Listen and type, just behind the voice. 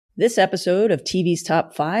This episode of TV's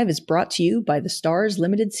Top 5 is brought to you by the Starz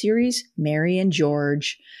limited series, Mary and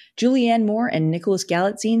George. Julianne Moore and Nicholas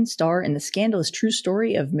Galitzine star in the scandalous true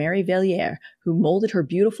story of Mary Valliere, who molded her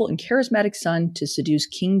beautiful and charismatic son to seduce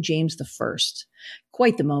King James I.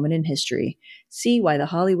 Quite the moment in history. See why The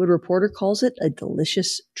Hollywood Reporter calls it a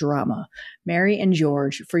delicious drama. Mary and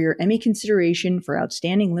George, for your Emmy consideration for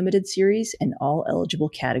Outstanding Limited Series in all eligible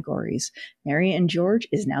categories. Mary and George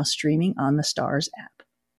is now streaming on the Starz app.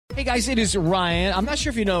 Hey guys, it is Ryan. I'm not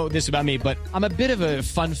sure if you know this about me, but I'm a bit of a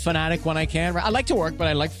fun fanatic when I can. I like to work, but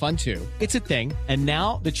I like fun too. It's a thing. And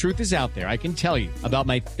now the truth is out there. I can tell you about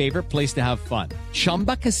my favorite place to have fun.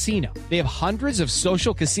 Chumba Casino. They have hundreds of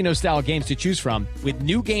social casino style games to choose from with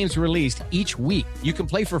new games released each week. You can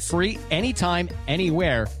play for free anytime,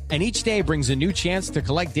 anywhere. And each day brings a new chance to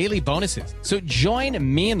collect daily bonuses. So join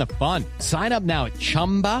me in the fun. Sign up now at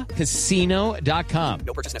ChumbaCasino.com.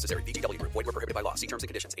 No purchase necessary. VGW Group. Void where prohibited by law. See terms and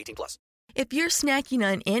conditions. 18+. If you're snacking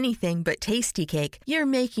on anything but Tasty Cake, you're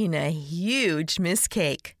making a huge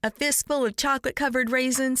mistake. A fistful of chocolate-covered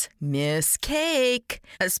raisins? Miss Cake.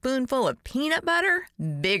 A spoonful of peanut butter?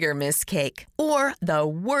 Bigger mistake. Or the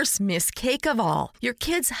worst mistake of all, your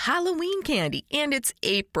kid's Halloween candy, and it's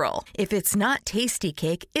April. If it's not Tasty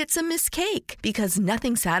Cake, it's a mistake, because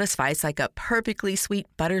nothing satisfies like a perfectly sweet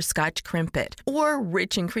butterscotch crimpet or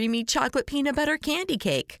rich and creamy chocolate peanut butter candy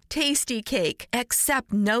cake. Tasty Cake.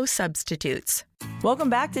 Accept no substitutes.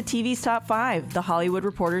 Welcome back to TV's Top 5, the Hollywood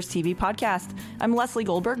Reporter's TV podcast. I'm Leslie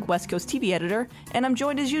Goldberg, West Coast TV editor, and I'm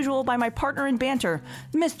joined as usual by my partner in banter,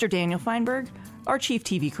 Mr. Daniel Feinberg, our chief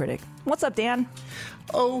TV critic. What's up, Dan?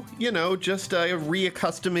 Oh, just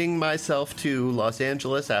reaccustoming myself to Los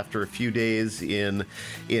Angeles after a few days in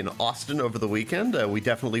Austin over the weekend. We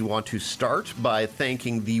definitely want to start by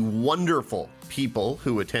thanking the wonderful people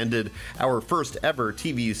who attended our first ever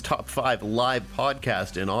TV's Top 5 live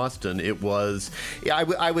podcast in Austin. It was,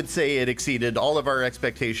 I would say it exceeded all of our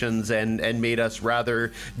expectations and made us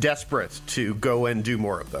rather desperate to go and do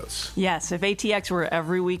more of those. Yes, if ATX were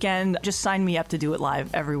every weekend, just sign me up to do it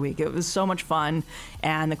live every week. It was so much fun,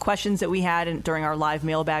 and the questions that we had during our live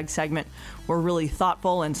mailbag segment were really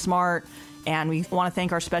thoughtful and smart. And we want to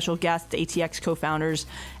thank our special guests, ATX co-founders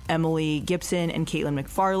Emily Gibson and Caitlin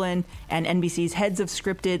McFarland, and NBC's heads of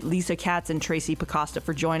scripted, Lisa Katz and Tracy Picosta,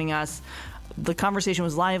 for joining us. The conversation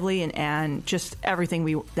was lively and just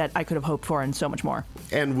everything that I could have hoped for and so much more.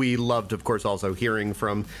 And we loved, of course, also hearing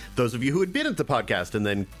from those of you who had been at the podcast and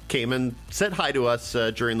then came and said hi to us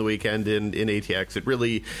during the weekend in ATX.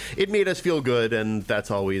 It made us feel good, and that's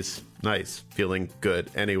always nice, feeling good.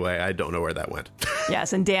 Anyway, I don't know where that went.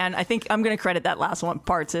 Yes, and Dan, I think I'm going to credit that last one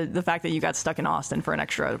part to the fact that you got stuck in Austin for an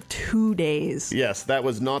extra 2 days. Yes, that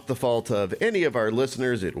was not the fault of any of our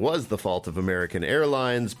listeners. It was the fault of American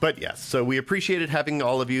Airlines. But yes, so we appreciated having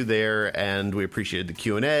all of you there, and we appreciated the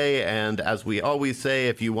Q&A. And as we always say,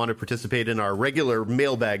 if you want to participate in our regular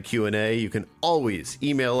mailbag Q&A, you can always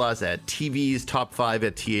email us at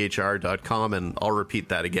tvstop5@thr.com, and I'll repeat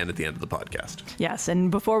that again at the end of the podcast. Yes, and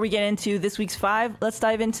before we get into this week's 5, let's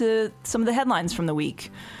dive into some of the headlines from the week.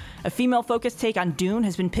 A female-focused take on Dune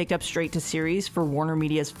has been picked up straight to series for Warner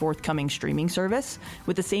Media's forthcoming streaming service,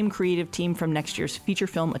 with the same creative team from next year's feature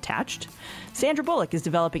film attached. Sandra Bullock is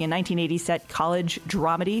developing a 1980s set college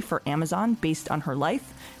dramedy for Amazon based on her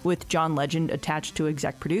life, with John Legend attached to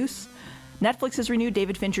exec produce. Netflix has renewed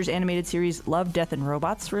David Fincher's animated series Love, Death, and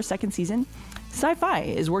Robots for a second season. Sci-Fi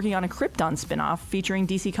is working on a Krypton spinoff featuring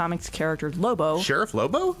DC Comics character Lobo. Sheriff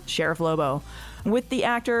Lobo? Sheriff Lobo. With the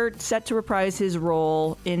actor set to reprise his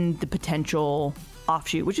role in the potential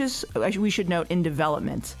offshoot, which is, we should note, in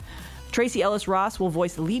development. Tracy Ellis Ross will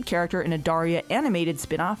voice the lead character in a Daria animated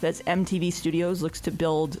spinoff as MTV Studios looks to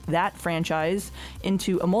build that franchise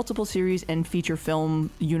into a multiple series and feature film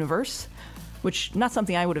universe, which not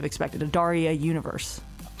something I would have expected, a Daria universe.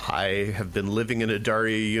 I have been living in a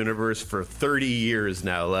Daria universe for 30 years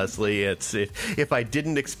now, Leslie. If I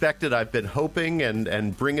didn't expect it, I've been hoping,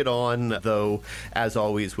 and bring it on. Though, as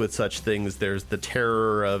always with such things, there's the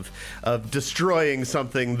terror of destroying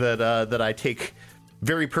something that I take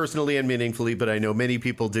very personally and meaningfully, but I know many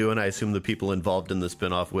people do, and I assume the people involved in the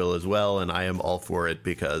spinoff will as well, and I am all for it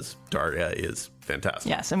because Daria is fantastic.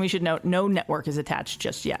 Yes, and we should note no network is attached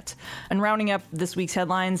just yet. And rounding up this week's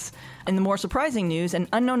headlines, in the more surprising news, an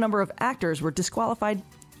unknown number of actors were disqualified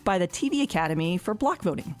by the TV Academy for block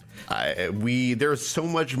voting. There's so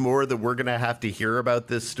much more that we're going to have to hear about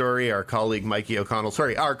this story. Our colleague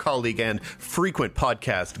our colleague and frequent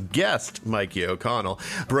podcast guest, Mikey O'Connell,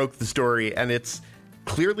 broke the story, and it's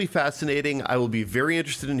clearly fascinating. I will be very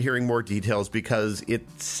interested in hearing more details because it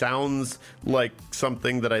sounds like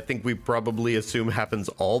something that I think we probably assume happens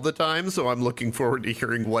all the time. So I'm looking forward to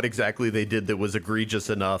hearing what exactly they did that was egregious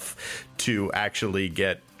enough to actually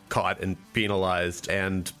get caught and penalized.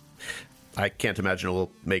 And I can't imagine it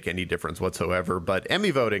will make any difference whatsoever. But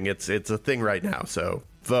Emmy voting, it's a thing right now. So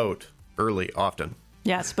vote early, often.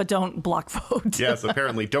 Yes, but don't block vote. Yes,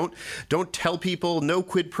 apparently. Don't tell people no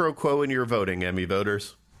quid pro quo in your voting, Emmy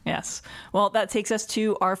voters. Yes. Well, that takes us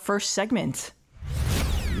to our first segment.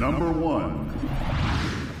 Number 1.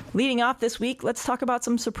 Leading off this week, let's talk about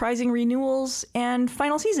some surprising renewals and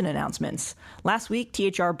final season announcements. Last week,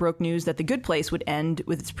 THR broke news that The Good Place would end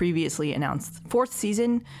with its previously announced 4th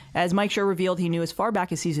season, as Mike Schur revealed he knew as far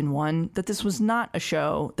back as season 1 that this was not a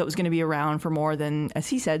show that was going to be around for more than, as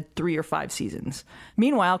he said, 3 or 5 seasons.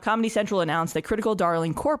 Meanwhile, Comedy Central announced that critical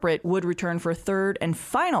darling Corporate would return for a 3rd and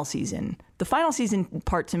final season. The final season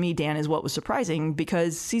part, to me, Dan, is what was surprising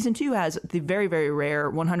because season 2 has the very, very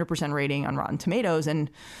rare 100% rating on Rotten Tomatoes. And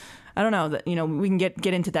I don't know that, we can get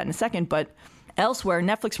into that in a second, but elsewhere,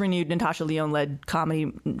 Netflix renewed Natasha Lyonne-led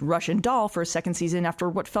comedy Russian Doll for a 2nd season after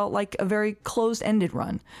what felt like a very closed-ended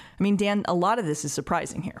run. I mean, Dan, a lot of this is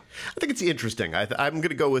surprising here. I think it's interesting. I'm going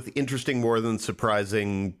to go with interesting more than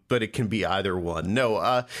surprising, but it can be either one.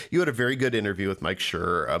 No, you had a very good interview with Mike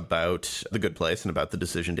Schur about The Good Place and about the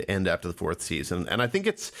decision to end after the 4th season. And I think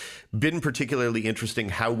it's been particularly interesting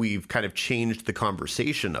how we've kind of changed the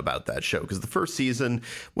conversation about that show, because the 1st season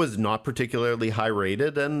was not particularly high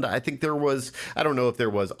rated. And I think I don't know if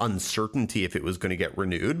there was uncertainty if it was going to get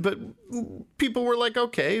renewed, but people were like,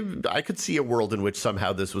 okay, I could see a world in which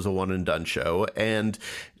somehow this was a one and done show. And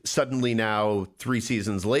suddenly now 3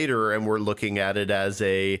 seasons later, and we're looking at it as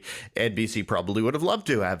NBC probably would have loved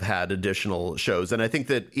to have had additional shows. And I think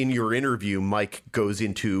that in your interview, Mike goes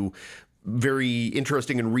into very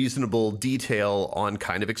interesting and reasonable detail on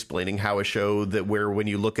kind of explaining how a show where when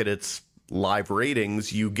you look at its live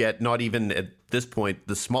ratings, you get not even at this point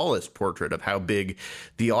the smallest portrait of how big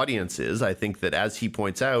the audience is. I think that, as he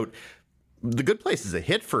points out, The Good Place is a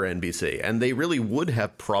hit for NBC, and they really would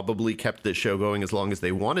have probably kept this show going as long as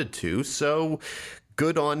they wanted to. So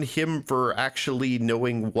good on him for actually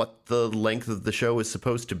knowing what the length of the show is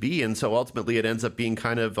supposed to be. And so ultimately it ends up being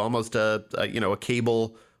kind of almost a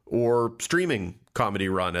cable or streaming comedy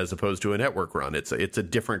run as opposed to a network run. It's a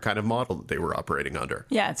different kind of model that they were operating under.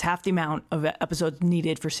 Yeah, it's half the amount of episodes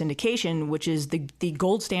needed for syndication, which is the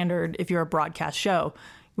gold standard if you're a broadcast show.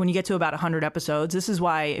 When you get to about 100 episodes, this is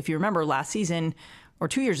why, if you remember last season, or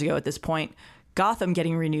 2 years ago at this point, Gotham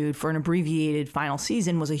getting renewed for an abbreviated final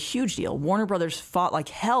season was a huge deal. Warner Brothers fought like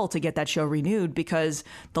hell to get that show renewed because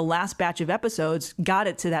the last batch of episodes got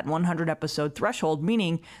it to that 100 episode threshold,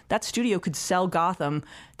 meaning that studio could sell Gotham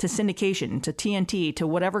to syndication, to TNT, to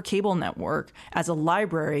whatever cable network as a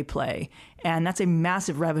library play. And that's a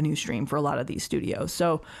massive revenue stream for a lot of these studios.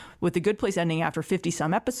 So with The Good Place ending after 50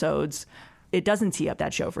 some episodes, it doesn't tee up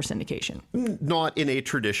that show for syndication. Not in a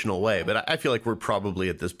traditional way, but I feel like we're probably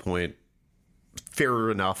at this point fair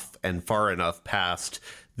enough and far enough past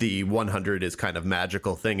the 100 is kind of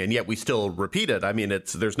magical thing, and yet we still repeat it. I mean,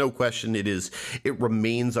 there's no question it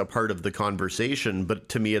remains a part of the conversation, but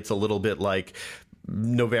to me it's a little bit like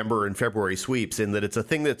November and February sweeps, in that it's a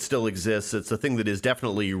thing that still exists. It's a thing that is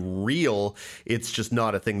definitely real. It's just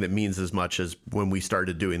not a thing that means as much as when we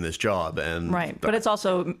started doing this job. And right, but it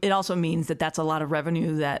also means that that's a lot of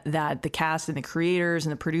revenue that the cast and the creators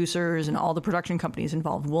and the producers and all the production companies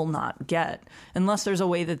involved will not get unless there's a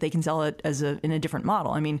way that they can sell it in a different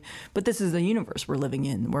model. I mean, but this is the universe we're living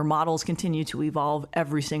in, where models continue to evolve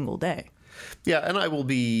every single day. Yeah, and I will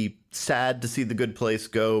be sad to see The Good Place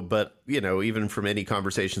go, but, even from any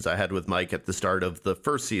conversations I had with Mike at the start of the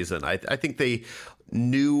 1st season, I think they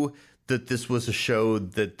knew that this was a show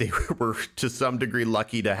that they were to some degree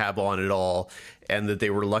lucky to have on at all, and that they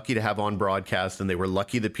were lucky to have on broadcast, and they were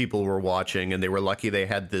lucky that people were watching, and they were lucky they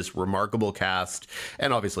had this remarkable cast.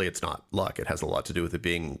 And obviously it's not luck. It has a lot to do with it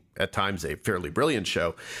being at times a fairly brilliant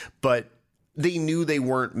show, but they knew they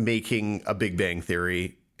weren't making a Big Bang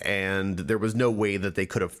Theory, and there was no way that they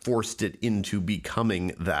could have forced it into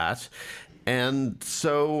becoming that. And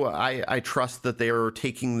so I trust that they are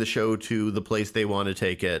taking the show to the place they want to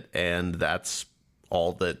take it, and that's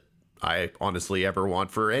all that I honestly ever want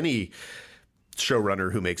for any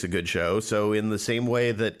showrunner who makes a good show. So in the same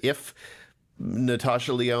way that if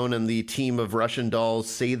Natasha Lyonne and the team of Russian Dolls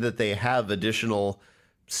say that they have additional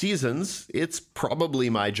seasons, it's probably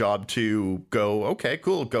my job to go, okay,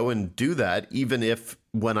 cool, go and do that, even if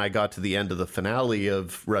when I got to the end of the finale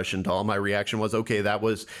of Russian Doll, my reaction was, okay, that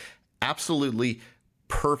was absolutely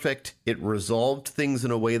perfect. It resolved things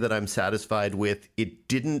in a way that I'm satisfied with. It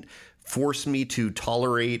didn't force me to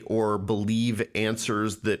tolerate or believe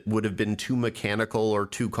answers that would have been too mechanical or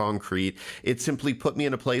too concrete. It simply put me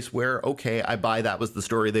in a place where, okay, I buy that was the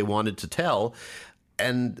story they wanted to tell.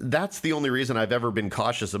 And that's the only reason I've ever been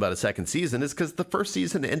cautious about a second season, is because the first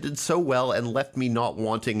season ended so well and left me not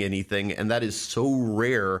wanting anything. And that is so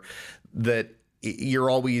rare that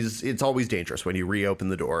it's always dangerous when you reopen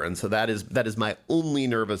the door. And so that is my only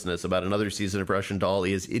nervousness about another season of Russian Doll,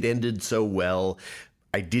 is it ended so well.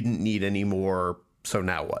 I didn't need any more. So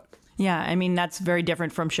now what? Yeah, I mean, that's very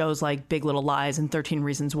different from shows like Big Little Lies and 13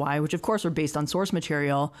 Reasons Why, which of course were based on source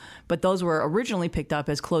material, but those were originally picked up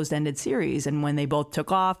as closed-ended series. And when they both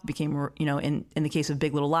took off, became, in the case of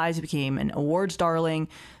Big Little Lies, it became an awards darling.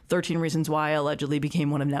 13 Reasons Why allegedly became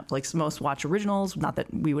one of Netflix's most watched originals. Not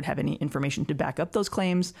that we would have any information to back up those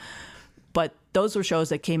claims. But those were shows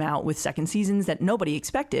that came out with second seasons that nobody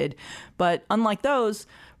expected. But unlike those,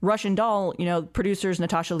 Russian Doll, producers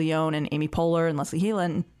Natasha Lyonne and Amy Poehler and Leslie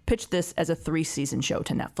Heelan pitched this as a 3-season show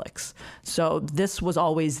to Netflix. So this was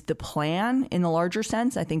always the plan in the larger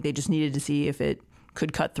sense. I think they just needed to see if it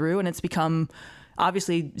could cut through. And it's become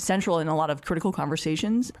obviously central in a lot of critical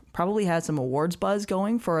conversations. Probably had some awards buzz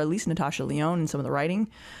going for at least Natasha Lyonne and some of the writing.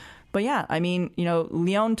 But yeah, I mean,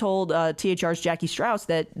 Lyonne told THR's Jackie Strauss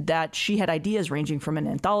that she had ideas ranging from an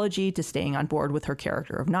anthology to staying on board with her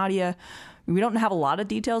character of Nadia. We don't have a lot of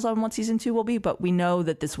details on what season 2 will be, but we know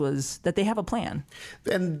that that they have a plan.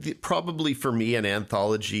 And probably for me, an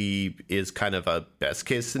anthology is kind of a best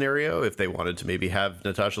case scenario. If they wanted to maybe have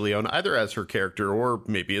Natasha Lyonne either as her character or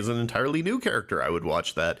maybe as an entirely new character, I would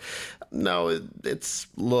watch that. No,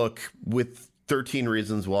 look, with 13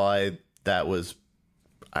 Reasons Why, that was,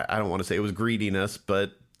 I don't want to say it was greediness,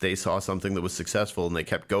 but they saw something that was successful and they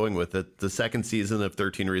kept going with it. The second season of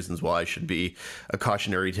 13 Reasons Why should be a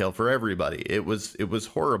cautionary tale for everybody. It was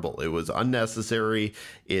horrible. It was unnecessary.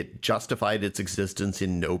 It justified its existence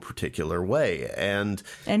in no particular way. And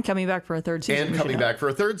coming back for a third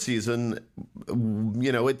season.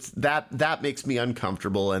 It's that makes me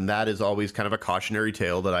uncomfortable, and that is always kind of a cautionary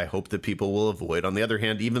tale that I hope that people will avoid. On the other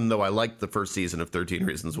hand, even though I liked the first season of 13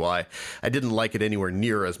 Reasons Why, I didn't like it anywhere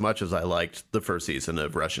near as much as I liked the first season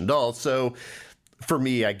of Russian Doll. So for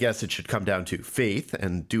me, I guess it should come down to faith.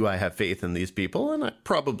 And do I have faith in these people? And I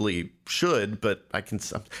probably should, but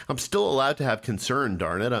I'm still allowed to have concern,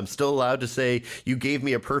 darn it. I'm still allowed to say, you gave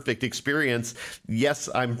me a perfect experience. Yes,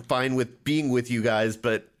 I'm fine with being with you guys,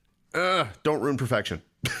 but don't ruin perfection.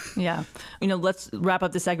 Yeah. Let's wrap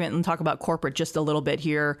up the segment and talk about Corporate just a little bit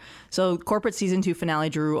here. So Corporate season 2 finale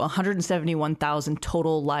drew 171,000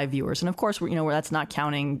 total live viewers. And of course, where that's not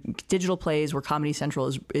counting digital plays where Comedy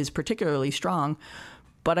Central is particularly strong.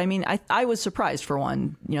 But I mean, I was surprised for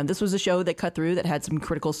one. This was a show that cut through, that had some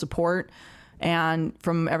critical support. And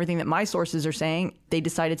from everything that my sources are saying, they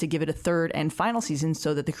decided to give it a third and final season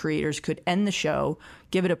so that the creators could end the show,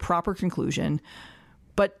 give it a proper conclusion.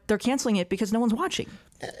 But they're canceling it because no one's watching.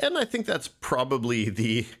 And I think that's probably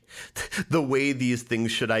the way these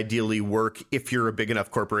things should ideally work if you're a big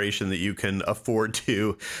enough corporation that you can afford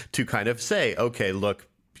to kind of say, okay, look,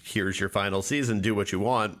 here's your final season, do what you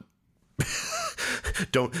want.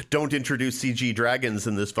 Don't introduce CG dragons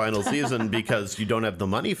in this final season because you don't have the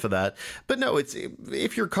money for that. But no,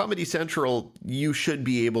 if you're Comedy Central, you should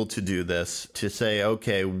be able to do this, to say,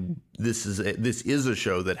 okay, this is a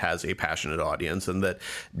show that has a passionate audience, and that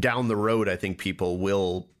down the road, I think people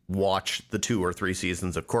will watch the 2 or 3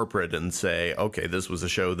 seasons of Corporate and say, okay, this was a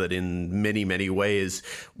show that in many, many ways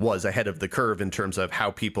was ahead of the curve in terms of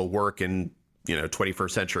how people work in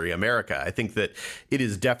 21st century America. I think that it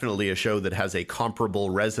is definitely a show that has a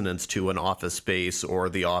comparable resonance to an Office Space or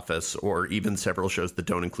The Office, or even several shows that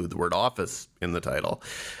don't include the word office in the title.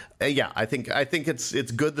 Yeah, I think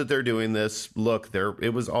it's good that they're doing this. Look,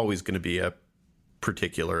 it was always going to be a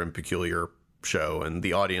particular and peculiar show, and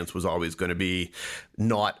the audience was always going to be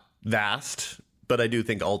not vast. But I do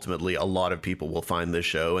think ultimately a lot of people will find this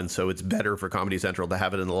show. And so it's better for Comedy Central to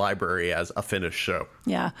have it in the library as a finished show.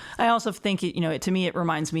 Yeah. I also think, to me, it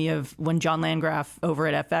reminds me of when John Landgraf over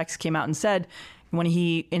at FX came out and said,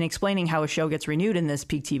 in explaining how a show gets renewed in this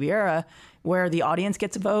peak TV era, where the audience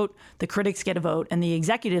gets a vote, the critics get a vote, and the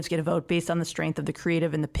executives get a vote based on the strength of the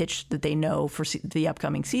creative and the pitch that they know for the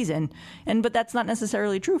upcoming season. But that's not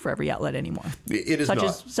necessarily true for every outlet anymore. It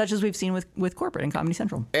is such as we've seen with Corporate and Comedy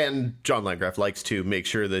Central. And John Landgraf likes to make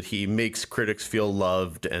sure that he makes critics feel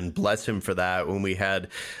loved, and bless him for that. When we had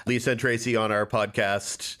Lisa and Tracy on our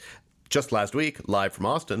podcast, just last week, live from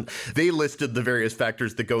Austin, they listed the various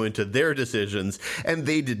factors that go into their decisions, and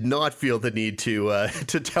they did not feel the need to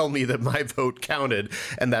tell me that my vote counted,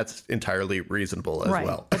 and that's entirely reasonable as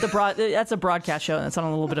well. But that's a broadcast show, and that's on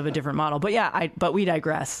a little bit of a different model. But yeah, but we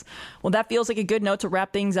digress. Well, that feels like a good note to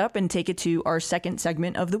wrap things up and take it to our second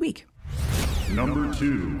segment of the week. Number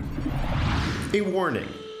 2. A warning.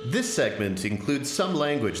 This segment includes some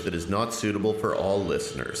language that is not suitable for all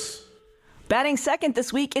listeners. Batting second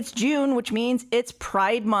this week, it's June, which means it's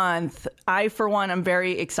Pride Month. I, for one, am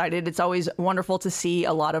very excited. It's always wonderful to see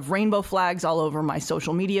a lot of rainbow flags all over my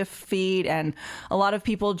social media feed, and a lot of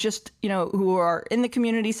people just, who are in the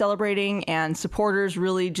community celebrating, and supporters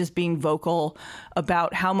really just being vocal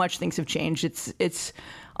about how much things have changed. It's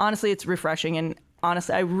honestly, it's refreshing, and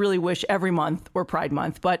honestly, I really wish every month were Pride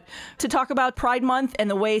Month. But to talk about Pride Month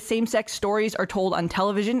and the way same-sex stories are told on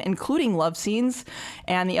television, including love scenes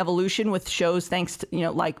and the evolution with shows thanks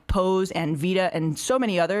to, like Pose and Vita and so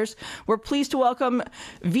many others, we're pleased to welcome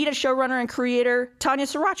Vita showrunner and creator Tanya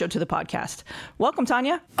Saracho to the podcast. Welcome,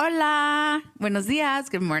 Tanya. Hola. Buenos dias.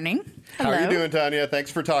 Good morning. Hello. How are you doing, Tanya?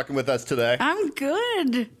 Thanks for talking with us today. I'm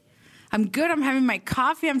good. I'm having my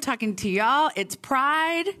coffee. I'm talking to y'all. It's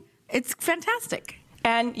Pride. It's fantastic.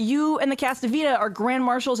 And you and the cast of Vita are grand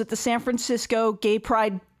marshals at the San Francisco Gay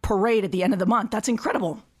Pride Parade at the end of the month. That's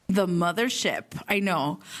incredible. The mothership. I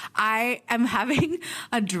know. I am having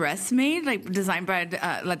a dress made, designed by a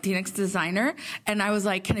Latinx designer. And I was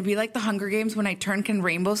like, can it be like the Hunger Games? When I turn, can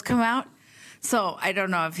rainbows come out? So I don't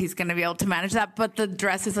know if he's going to be able to manage that. But the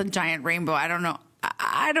dress is a giant rainbow. I don't know.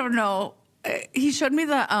 I don't know. He showed me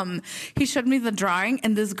the drawing,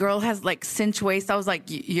 and this girl has cinch waist. I was like,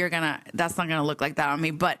 that's not gonna look like that on me.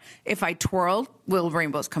 But if I twirl, will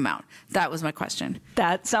rainbows come out? That was my question.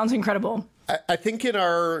 That sounds incredible. I think in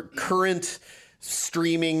our current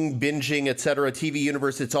streaming, binging, etc. TV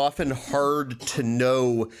universe, it's often hard to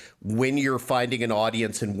know when you're finding an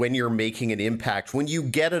audience and when you're making an impact. When you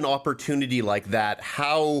get an opportunity like that,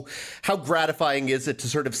 how gratifying is it to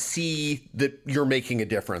sort of see that you're making a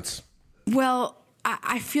difference? Well,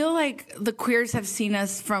 I feel like the queers have seen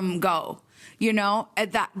us from go,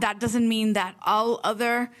 that doesn't mean that all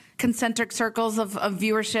other concentric circles of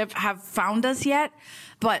viewership have found us yet.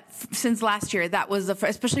 But since last year, that was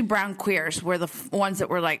especially brown queers were the ones that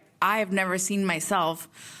were like, I have never seen myself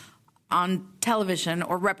on television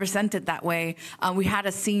or represented that way. We had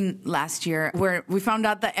a scene last year where we found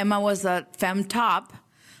out that Emma was a femme top.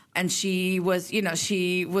 And she was with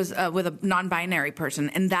a non-binary person.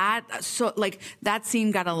 And that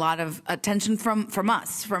scene got a lot of attention from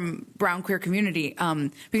us, from brown queer community,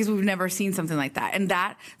 because we've never seen something like that. And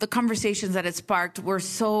the conversations that it sparked were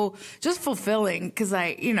so just fulfilling, because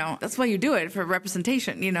that's why you do it, for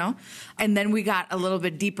representation, And then we got a little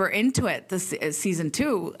bit deeper into it this season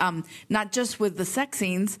 2, not just with the sex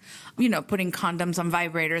scenes, putting condoms on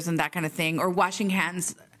vibrators and that kind of thing, or washing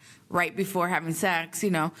hands right before having sex,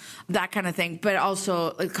 that kind of thing, but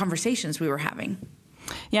also conversations we were having.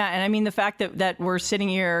 Yeah, and I mean, the fact that we're sitting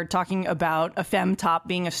here talking about a femme top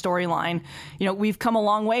being a storyline, we've come a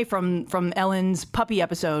long way from Ellen's Puppy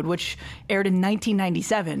episode, which aired in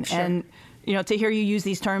 1997. Sure. And to hear you use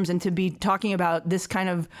these terms and to be talking about this kind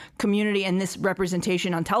of community and this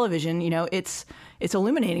representation on television, it's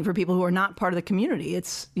illuminating for people who are not part of the community.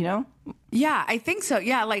 It's, Yeah, I think so.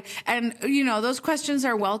 Yeah. And those questions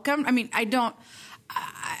are welcome. I mean, I don't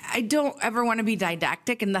ever want to be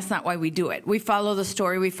didactic, and that's not why we do it. We follow the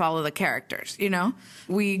story. We follow the characters,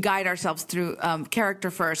 we guide ourselves through character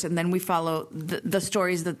first, and then we follow the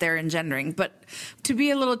stories that they're engendering. But to be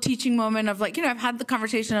a little teaching moment of I've had the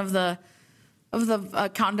conversation of the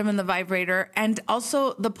condom and the vibrator, and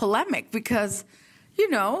also the polemic, because,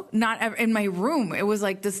 not in my room, it was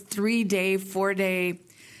this 3-day, 4-day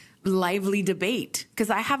lively debate,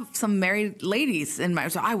 because I have some married ladies in my,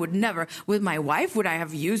 so I would never, with my wife, would I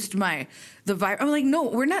have used the vibe? I'm like, no,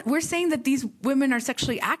 we're not. We're saying that these women are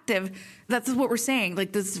sexually active. That's what we're saying.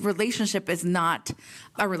 This relationship is not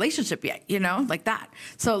a relationship yet, like that.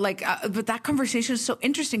 So but that conversation is so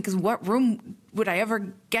interesting, because what room would I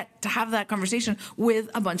ever get to have that conversation with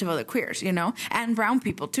a bunch of other queers, and brown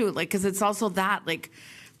people too, because it's also that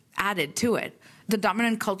added to it. The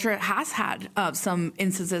dominant culture has had some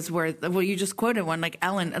instances where, you just quoted one, like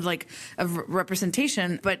Ellen, of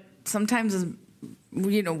representation, but sometimes,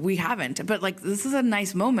 we haven't. But this is a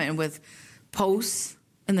nice moment with posts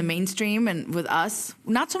in the mainstream and with us.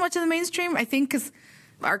 Not so much in the mainstream, I think, because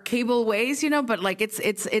our cable ways, but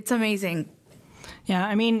it's amazing. Yeah,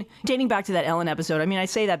 I mean, dating back to that Ellen episode, I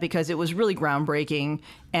say that because it was really groundbreaking.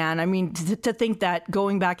 And to think that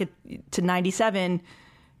going back to 97,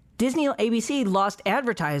 Disney ABC lost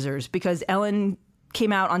advertisers because Ellen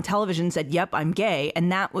came out on television and said, yep, I'm gay,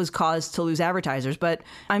 and that was cause to lose advertisers. But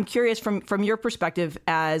I'm curious, from your perspective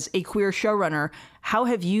as a queer showrunner, how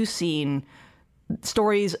have you seen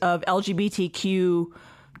stories of LGBTQ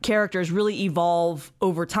characters really evolve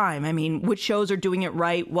over time? I mean, which shows are doing it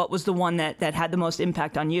right? What was the one that had the most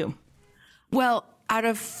impact on you? Well, out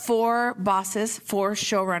of 4 bosses, 4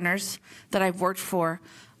 showrunners that I've worked for,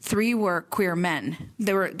 3 were queer men.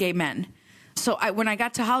 They were gay men. So when I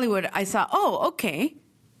got to Hollywood, I saw, oh, okay,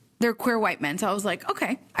 they're queer white men. So I was like,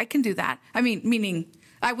 okay, I can do that. I mean, meaning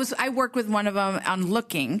I worked with one of them on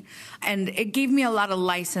Looking, and it gave me a lot of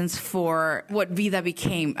license for what Vida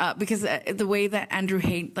became, because the way that Andrew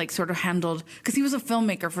Haight sort of handled, because he was a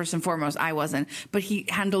filmmaker first and foremost, I wasn't, but he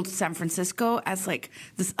handled San Francisco as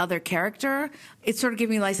this other character. It sort of gave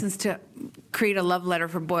me license to create a love letter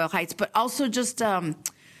for Boyle Heights, but also just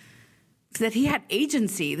that he had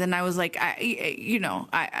agency. Then I was like,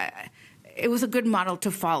 it was a good model to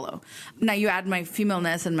follow. Now you add my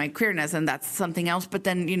femaleness and my queerness, and that's something else. But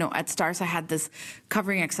then, at Starz, I had this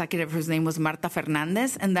covering executive whose name was Marta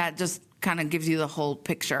Fernandez, and that just kind of gives you the whole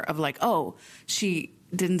picture of oh, she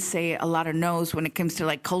didn't say a lot of no's when it comes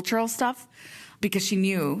to cultural stuff, because she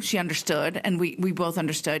knew, she understood, and we both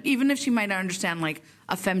understood. Even if she might not understand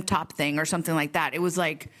a femtop thing or something like that, it was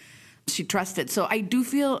she trusted. So I do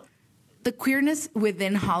feel the queerness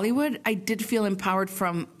within Hollywood, I did feel empowered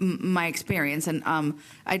from my experience. And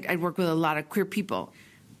I work with a lot of queer people.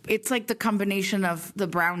 It's the combination of the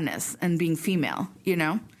brownness and being female,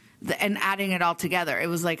 and adding it all together. It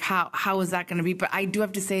was how is that going to be? But I do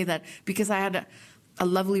have to say that because I had a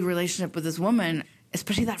lovely relationship with this woman,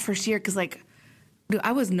 especially that first year, because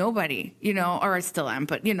I was nobody, or I still am,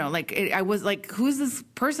 but, I was who's this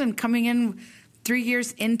person coming in 3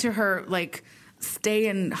 years into her, stay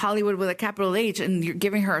in Hollywood with a capital H, and you're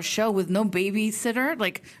giving her a show with no babysitter,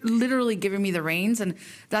 literally giving me the reins. And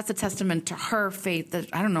that's a testament to her faith that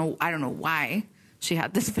I don't know why she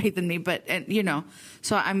had this faith in me, but,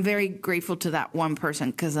 so I'm very grateful to that one person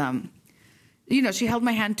because, she held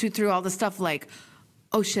my hand through all the stuff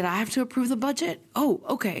oh, shit, I have to approve the budget? Oh,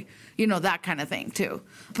 okay. That kind of thing too.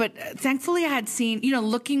 But thankfully I had seen,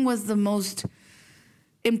 Looking was the most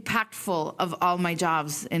impactful of all my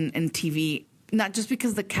jobs in TV. Not just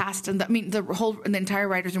because the cast and the entire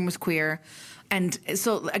writers' room was queer. And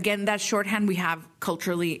so again, that shorthand we have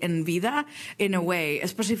culturally in Vida in a way,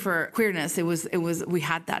 especially for queerness, it was we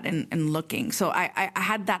had that in Looking. So I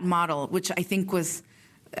had that model, which I think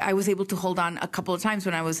I was able to hold on a couple of times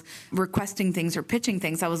when I was requesting things or pitching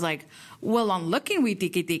things. I was like, well, on Looking, we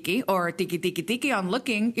tiki-tiki, or tiki-tiki-tiki on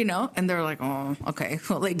Looking, and they're like, oh, okay.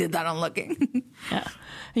 Well, they did that on Looking. Yeah.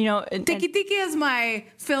 Tiki-tiki is my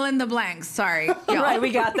fill in the blanks. Sorry. Right,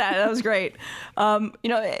 we got that. That was great.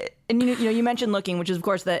 You mentioned Looking, which is, of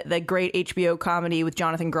course, that great HBO comedy with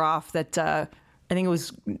Jonathan Groff that I think it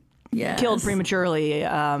was killed prematurely.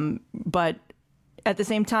 But at the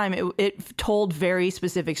same time, it told very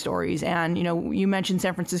specific stories. And, you mentioned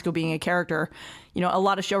San Francisco being a character. A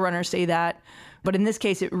lot of showrunners say that. But in this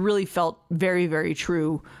case, it really felt very, very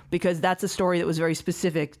true because that's a story that was very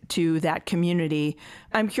specific to that community.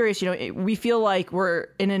 I'm curious, we feel like we're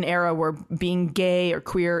in an era where being gay or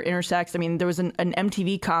queer intersects. I mean, there was an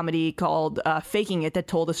MTV comedy called Faking It that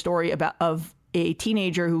told a story of a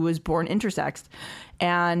teenager who was born intersexed.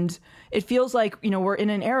 And it feels like, we're in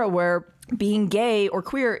an era where being gay or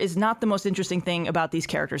queer is not the most interesting thing about these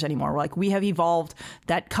characters anymore. We have evolved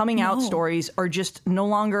that coming out stories are just no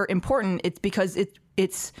longer important. It's because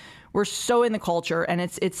we're so in the culture, and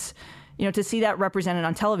it's to see that represented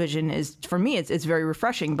on television is, for me, it's very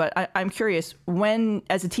refreshing. But I'm curious,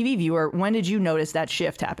 as a TV viewer, when did you notice that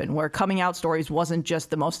shift happen where coming out stories wasn't just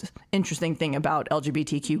the most interesting thing about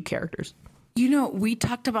LGBTQ characters? We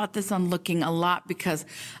talked about this on Looking a lot because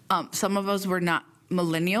some of us were not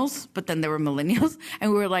millennials, but then there were millennials,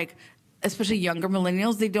 and we were especially younger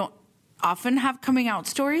millennials, they don't often have coming out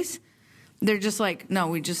stories. They're just no,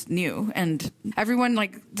 we just knew. And everyone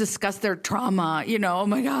discussed their trauma, oh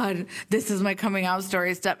my God, this is my coming out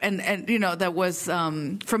story stuff. And that was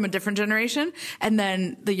from a different generation. And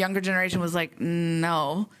then the younger generation was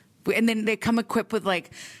no. And then they come equipped with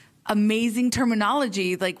amazing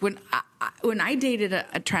terminology. When I dated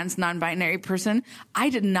a trans non-binary person, I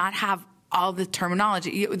did not have all the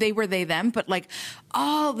terminology. They were they, them, but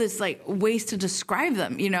all this ways to describe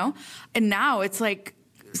them, and now it's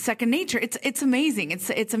second nature. It's amazing.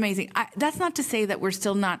 It's amazing. That's not to say that we're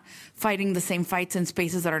still not fighting the same fights in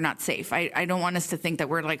spaces that are not safe. I don't want us to think that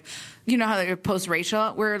we're how they're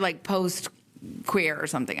post-racial. We're post queer or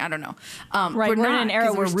something. I don't know. Right, we're in an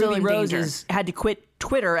era where Ruby Rose danger. had to quit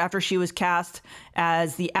Twitter after she was cast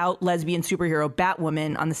as the out lesbian superhero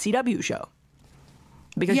Batwoman on the CW show.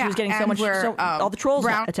 Because she was getting so much, all the trolls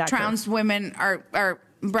attacked trans women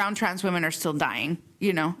brown trans women are still dying,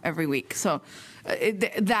 every week. So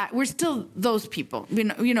that we're still those people,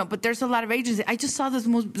 but there's a lot of agency. I just saw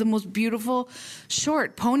the most beautiful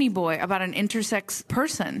short, Pony Boy, about an intersex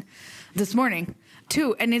person this morning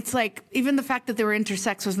too. And it's like, even the fact that they were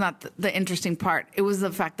intersex was not the interesting part. It was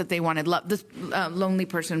the fact that they wanted love. This lonely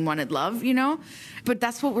person wanted love, but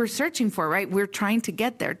that's what we're searching for, right? We're trying to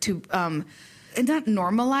get there to, not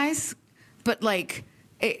normalize, but like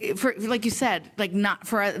you said, like not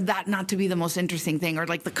for that not to be the most interesting thing, or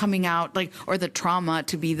like the coming out, or the trauma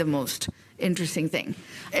to be the most interesting thing.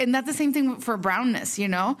 And that's the same thing for brownness,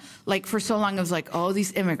 like for so long it was like, oh,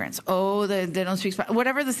 these immigrants, oh, they don't speak Spanish,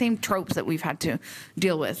 whatever, the same tropes that we've had to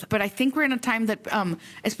deal with. But I think we're in a time that,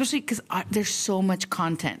 especially because there's so much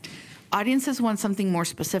content, audiences want something more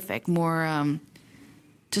specific, more,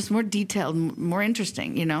 just more detailed, more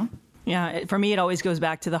interesting, Yeah, for me, it always goes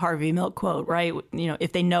back to the Harvey Milk quote, right?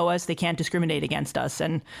 If they know us, they can't discriminate against us.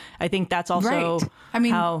 And I think that's also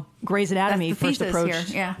how Grey's Anatomy first approached.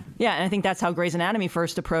 Here. Yeah, and I think that's how Grey's Anatomy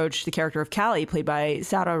first approached the character of Callie, played by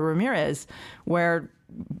Sara Ramirez, where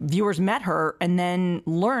viewers met her and then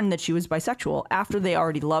learned that she was bisexual after they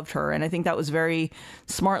already loved her. And I think that was very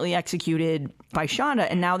smartly executed by Shonda.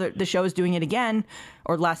 And now the show is doing it again.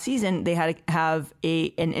 Or last season, they had to have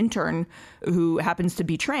an intern who happens to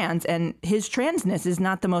be trans, and his transness is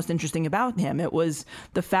not the most interesting about him. It was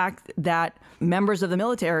the fact that members of the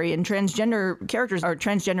military and transgender characters or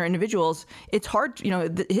transgender individuals, it's hard,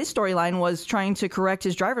 his storyline was trying to correct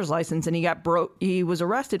his driver's license, and he was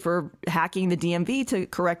arrested for hacking the DMV to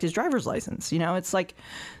correct his driver's license. It's like,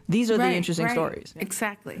 these are the interesting stories.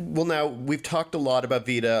 Exactly. Well, now, we've talked a lot about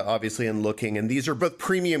Vida, obviously, and Looking, and these are both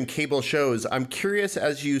premium cable shows. I'm curious,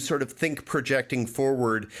 as you sort of think projecting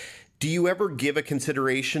forward, do you ever give a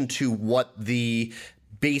consideration to what the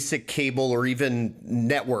basic cable or even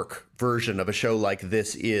network version of a show like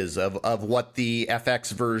this is, of what the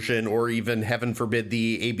FX version or even, heaven forbid,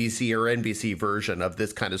 the ABC or NBC version of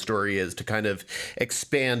this kind of story is, to kind of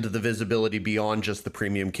expand the visibility beyond just the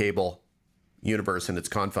premium cable universe and its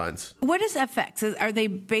confines? What is FX? Are they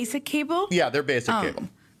basic cable? Yeah, they're basic cable.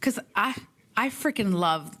 Because I freaking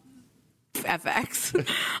love FX,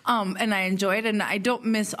 and I enjoy it, and I don't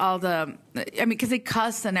miss all because they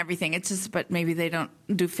cuss and everything. It's just, but maybe they don't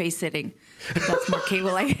do face sitting. That's more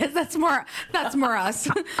cable, I guess. That's more us.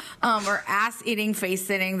 Or ass eating, face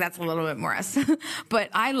sitting. That's a little bit more us. But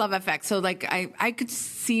I love FX, so like I could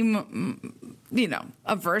see,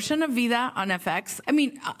 a version of Vida on FX. I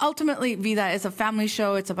mean, ultimately, Vida is a family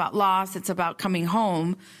show. It's about loss. It's about coming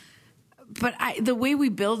home. But the way we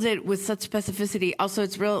build it with such specificity, also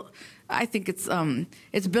it's real. I think it's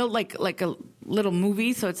built like a little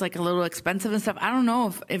movie, so it's like a little expensive and stuff. I don't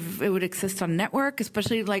know if it would exist on network,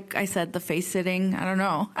 especially like I said, the face sitting. I don't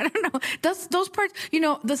know. Those parts,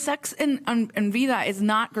 the sex in Vida is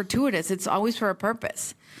not gratuitous. It's always for a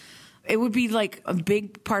purpose. It would be like a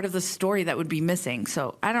big part of the story that would be missing.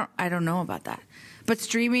 So I don't know about that. But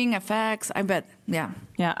streaming, FX, I bet, yeah.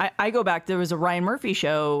 Yeah, I go back. There was a Ryan Murphy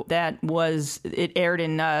show that it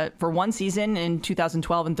aired for one season in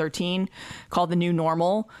 2012 and 13 called The New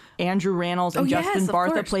Normal. Andrew Rannells and Justin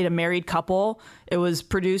Bartha played a married couple. It was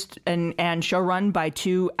produced and showrun by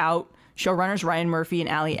two out showrunners, Ryan Murphy and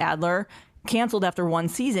Ali Adler. Canceled after one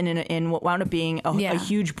season in what wound up being a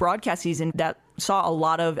huge broadcast season that saw a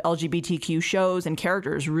lot of LGBTQ shows and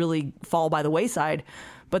characters really fall by the wayside.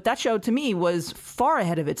 But that show, to me, was far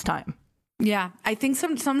ahead of its time. Yeah, I think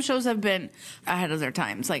some shows have been ahead of their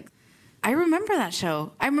times. Like, I remember that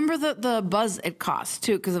show. I remember the buzz it cost,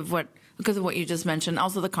 too, because of what you just mentioned.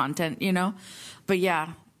 Also the content, But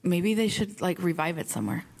yeah, maybe they should, revive it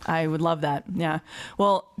somewhere. I would love that, yeah.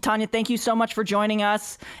 Well, Tanya, thank you so much for joining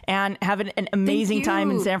us, and have an amazing time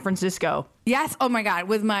in San Francisco. Yes. Oh, my God.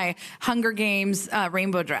 With my Hunger Games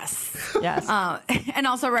rainbow dress. Yes. And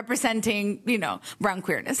also representing, brown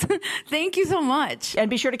queerness. Thank you so much. And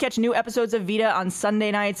be sure to catch new episodes of Vida on Sunday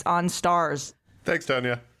nights on Starz. Thanks,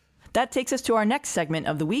 Tanya. That takes us to our next segment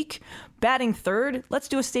of the week. Batting third, let's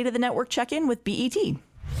do a State of the Network check-in with BET.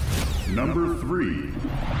 Number 3.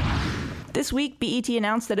 This week, BET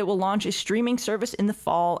announced that it will launch a streaming service in the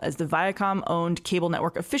fall as the Viacom-owned cable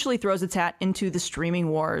network officially throws its hat into the streaming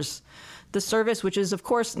wars. The service, which is, of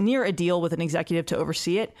course, near a deal with an executive to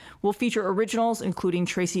oversee it, will feature originals including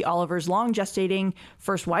Tracy Oliver's long-gestating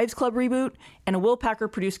First Wives Club reboot and a Will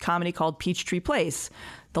Packer-produced comedy called Peachtree Place.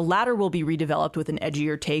 The latter will be redeveloped with an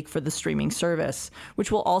edgier take for the streaming service,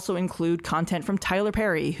 which will also include content from Tyler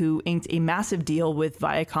Perry, who inked a massive deal with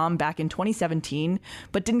Viacom back in 2017,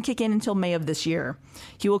 but didn't kick in until May of this year.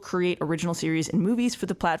 He will create original series and movies for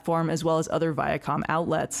the platform, as well as other Viacom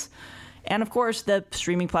outlets. And of course, the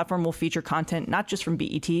streaming platform will feature content not just from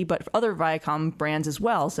BET, but other Viacom brands as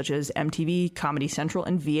well, such as MTV, Comedy Central,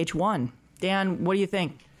 and VH1. Dan, what do you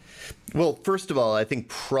think? Well, first of all, I think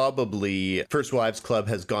probably First Wives Club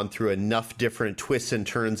has gone through enough different twists and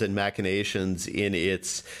turns and machinations in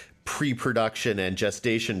its pre-production and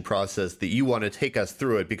gestation process that you want to take us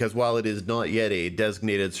through it, because while it is not yet a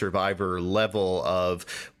designated survivor level of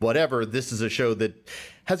whatever, this is a show that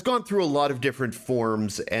has gone through a lot of different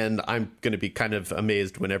forms, and I'm going to be kind of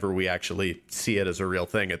amazed whenever we actually see it as a real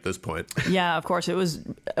thing at this point. Yeah, of course. It was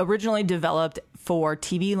originally developed for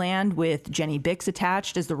TV Land with Jenny Bix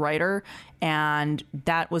attached as the writer, and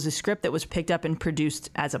that was a script that was picked up and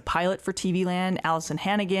produced as a pilot for TV Land. Allison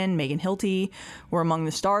Hannigan, Megan Hilty were among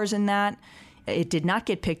the stars in that. It did not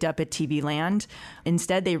get picked up at TV Land.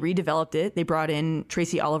 Instead, they redeveloped it. They brought in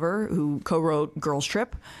Tracy Oliver, who co-wrote Girls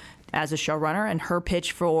Trip, as a showrunner, and her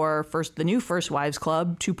pitch for the new First Wives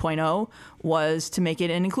Club 2.0 was to make it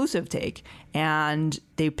an inclusive take. And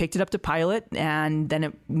they picked it up to pilot, and then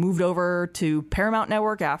it moved over to Paramount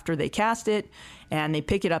Network after they cast it, and they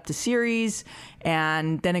pick it up to series,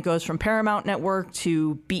 and then it goes from Paramount Network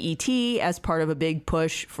to BET as part of a big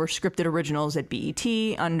push for scripted originals at BET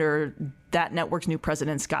under that network's new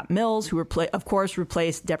president, Scott Mills, who, of course,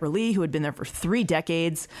 replaced Deborah Lee, who had been there for 3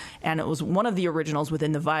 decades. And it was one of the originals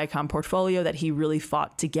within the Viacom portfolio that he really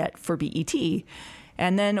fought to get for BET.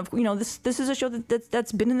 And then, this is a show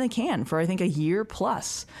that's been in the can for, I think, a year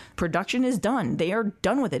plus. Production is done. They are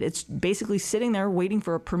done with it. It's basically sitting there waiting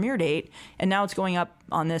for a premiere date. And now it's going up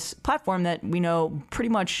on this platform that we know pretty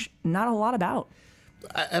much not a lot about.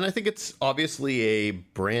 And I think it's obviously a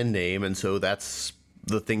brand name, and so that's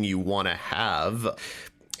the thing you want to have.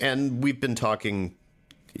 And we've been talking,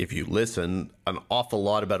 if you listen, an awful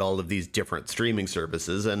lot about all of these different streaming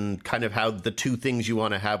services and kind of how the two things you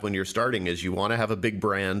want to have when you're starting is you want to have a big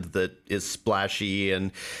brand that is splashy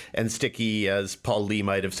and sticky, as Paul Lee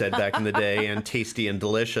might have said back in the day, and tasty and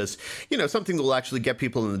delicious, something that will actually get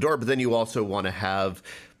people in the door. But then you also want to have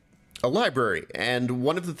a library. And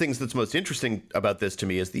one of the things that's most interesting about this to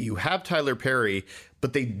me is that you have Tyler Perry,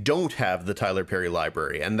 but they don't have the Tyler Perry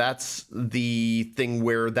library. And that's the thing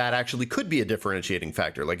where that actually could be a differentiating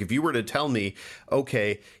factor. Like if you were to tell me,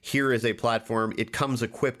 okay, here is a platform, it comes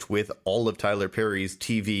equipped with all of Tyler Perry's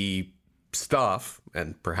TV stuff,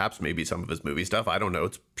 and perhaps maybe some of his movie stuff, I don't know,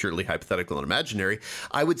 it's purely hypothetical and imaginary,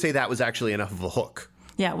 I would say that was actually enough of a hook.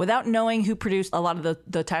 Yeah, without knowing who produced a lot of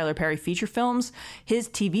the Tyler Perry feature films, his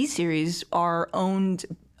TV series are owned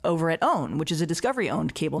over at OWN, which is a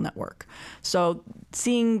Discovery-owned cable network. So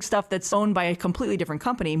seeing stuff that's owned by a completely different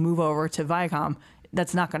company move over to Viacom,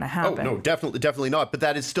 that's not going to happen. Oh, no, definitely not. But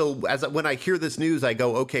that is still, when I hear this news, I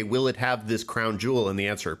go, okay, will it have this crown jewel? And the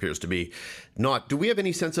answer appears to be not. Do we have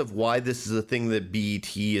any sense of why this is a thing that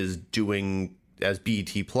BET is doing as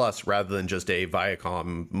BET Plus rather than just a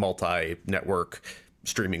Viacom multi-network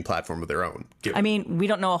streaming platform of their own? I mean, we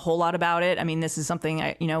don't know a whole lot about it. I mean, this is something,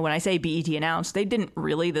 when I say BET announced, they didn't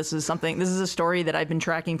really. This is a story that I've been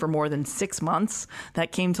tracking for more than 6 months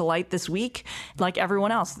that came to light this week. Like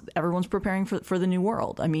everyone else, everyone's preparing for the new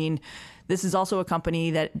world. I mean, this is also a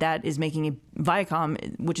company that is making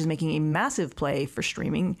Viacom, which is making a massive play for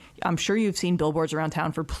streaming. I'm sure you've seen billboards around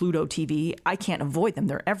town for Pluto TV. I can't avoid them.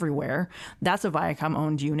 They're everywhere. That's a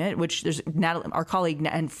Viacom-owned unit, which there's Natalie, our colleague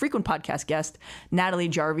and frequent podcast guest, Natalie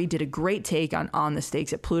Jarvie, did a great take on the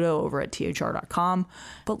stakes at Pluto over at THR.com.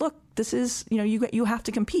 But look, this is, you have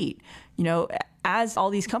to compete. As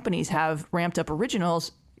all these companies have ramped up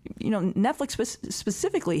originals, Netflix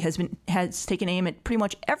specifically has taken aim at pretty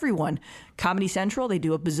much everyone. Comedy Central, they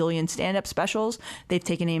do a bazillion stand-up specials. They've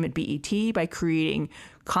taken aim at BET by creating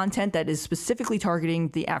content that is specifically targeting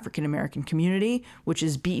the African-American community, which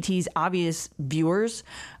is BET's obvious viewers.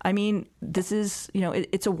 I mean, this is,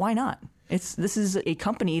 it's a why not? This is a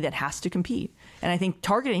company that has to compete. And I think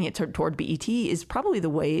targeting it toward BET is probably the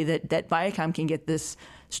way that Viacom can get this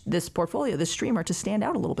portfolio, this streamer, to stand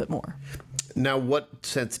out a little bit more. Now, what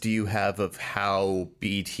sense do you have of how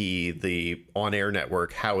BET, the on-air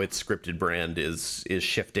network, how its scripted brand is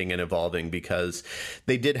shifting and evolving? Because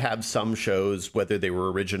they did have some shows, whether they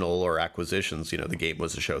were original or acquisitions. The Game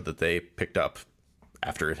was a show that they picked up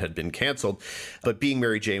after it had been canceled. But Being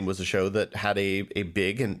Mary Jane was a show that had a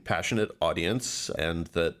big and passionate audience, and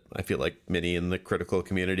that I feel like many in the critical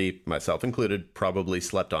community, myself included, probably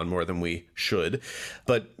slept on more than we should.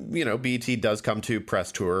 But, BET does come to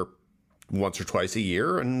press tour once or twice a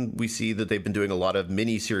year, and we see that they've been doing a lot of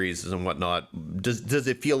mini-series and whatnot. Does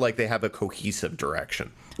it feel like they have a cohesive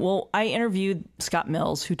direction? Well, I interviewed Scott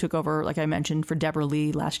Mills, who took over, like I mentioned, for Deborah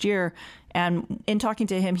Lee last year. And in talking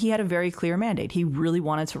to him, he had a very clear mandate. He really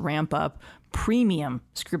wanted to ramp up premium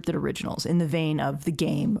scripted originals in the vein of The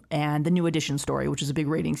Game and The New Edition Story, which is a big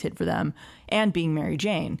ratings hit for them, and Being Mary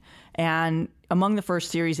Jane. And among the first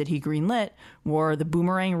series that he greenlit were the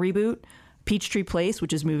Boomerang reboot, Peachtree Place,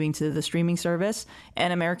 which is moving to the streaming service,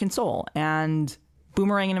 and American Soul. And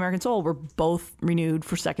Boomerang and American Soul were both renewed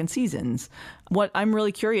for second seasons. What I'm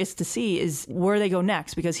really curious to see is where they go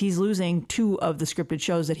next, because he's losing 2 of the scripted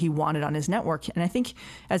shows that he wanted on his network. And I think,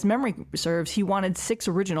 as memory serves, he wanted 6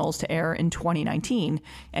 originals to air in 2019,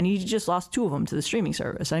 and he just lost 2 of them to the streaming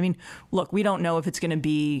service. I mean, look, we don't know if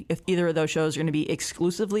if either of those shows are going to be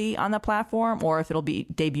exclusively on the platform, or if it'll be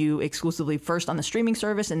debut exclusively first on the streaming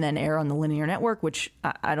service and then air on the linear network, which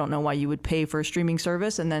I don't know why you would pay for a streaming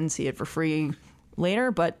service and then see it for free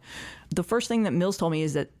later. But the first thing that Mills told me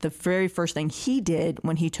is that the very first thing he did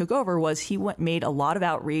when he took over was he made a lot of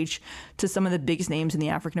outreach to some of the biggest names in the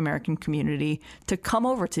African-American community to come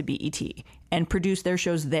over to BET and produce their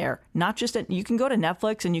shows there. Not just you can go to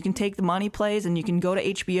Netflix and you can take the money plays and you can go to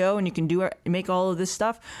HBO and you can make all of this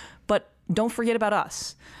stuff, but don't forget about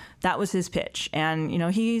us. That was his pitch. And,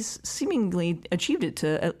 he's seemingly achieved it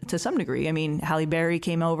to some degree. I mean, Halle Berry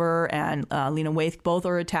came over and Lena Waithe both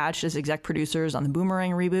are attached as exec producers on the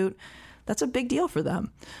Boomerang reboot. That's a big deal for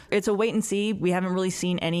them. It's a wait and see. We haven't really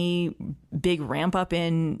seen any big ramp up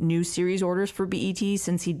in new series orders for BET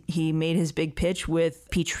since he made his big pitch with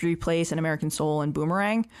Peachtree Place and American Soul and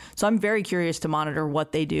Boomerang. So I'm very curious to monitor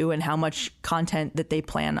what they do and how much content that they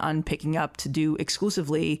plan on picking up to do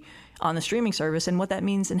exclusively on the streaming service, and what that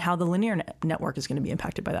means and how the linear network is going to be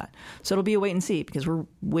impacted by that. So it'll be a wait and see, because we're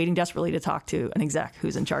waiting desperately to talk to an exec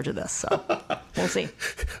who's in charge of this. So we'll see.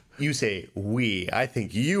 You say we. I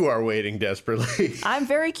think you are waiting desperately. I'm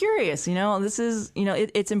very curious. This is,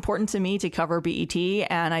 it's important to me to cover BET,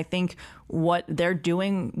 and I think what they're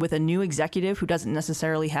doing with a new executive who doesn't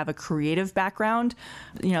necessarily have a creative background.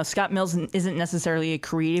 Scott Mills isn't necessarily a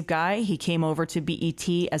creative guy. He came over to BET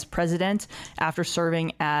as president after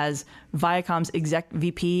serving as Viacom's exec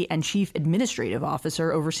VP and chief administrative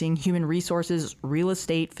officer, overseeing human resources, real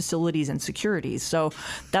estate, facilities, and securities. So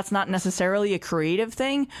that's not necessarily a creative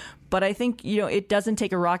thing. But I think, it doesn't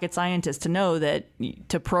take a rocket scientist to know that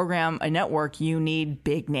to program a network, you need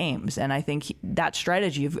big names. And I think that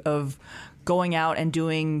strategy of going out and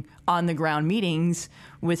doing on-the-ground meetings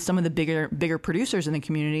with some of the bigger producers in the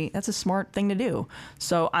community, that's a smart thing to do.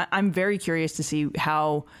 So I'm very curious to see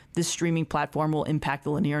how this streaming platform will impact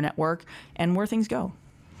the linear network and where things go.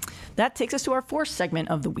 That takes us to our 4th segment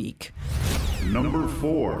of the week. Number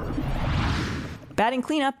 4. Batting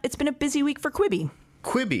cleanup, it's been a busy week for Quibi.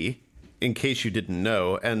 Quibi, in case you didn't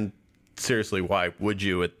know, and seriously, why would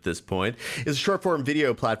you at this point, is a short-form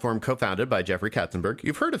video platform co-founded by Jeffrey Katzenberg.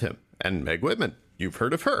 You've heard of him. And Meg Whitman. You've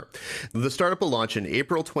heard of her. The startup will launch in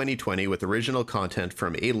April 2020 with original content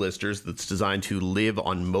from A-listers that's designed to live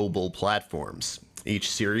on mobile platforms. Each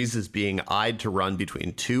series is being eyed to run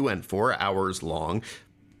between 2 and 4 hours long,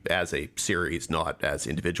 as a series, not as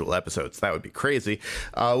individual episodes. That would be crazy.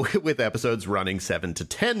 With episodes running 7 to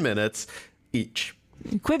 10 minutes each.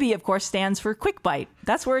 Quibi, of course, stands for Quick Bite.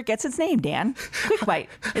 That's where it gets its name, Dan. Quick Bite.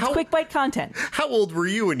 It's Quick Bite content. How old were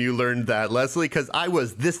you when you learned that, Leslie? Because I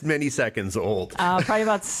was this many seconds old. Probably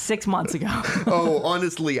about 6 months ago. Oh,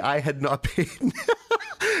 honestly, I had not paid.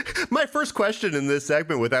 My first question in this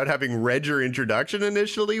segment, without having read your introduction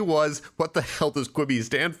initially, was, what the hell does Quibi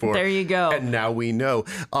stand for? There you go. And now we know.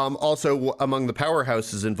 Also, among the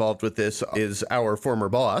powerhouses involved with this is our former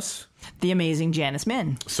boss, the amazing Janice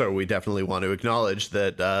Min. So we definitely want to acknowledge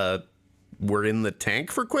that we're in the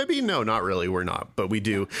tank for Quibi. No, not really. We're not. But we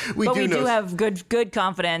do. We do have good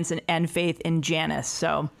confidence and faith in Janice.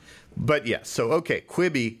 So. But yes. So, okay.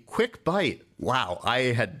 Quibi, Quick Bite. Wow, I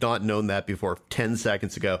had not known that before 10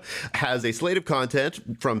 seconds ago. Has a slate of content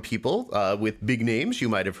from people with big names. You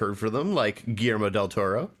might have heard from them, like Guillermo del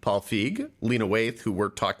Toro, Paul Feig, Lena Waithe, who we're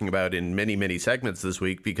talking about in many, many segments this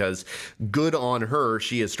week, because good on her.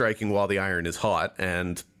 She is striking while the iron is hot,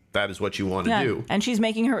 and that is what you want to do. And she's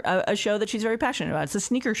making her a show that she's very passionate about. It's a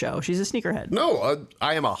sneaker show. She's a sneakerhead. No,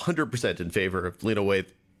 I am 100% in favor of Lena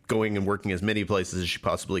Waithe going and working as many places as she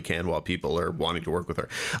possibly can while people are wanting to work with her.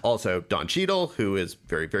 Also, Don Cheadle, who is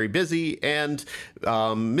very, very busy, and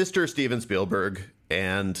Mr. Steven Spielberg.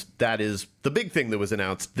 And that is the big thing that was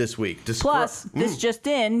announced this week. Plus, this just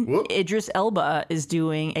in, Idris Elba is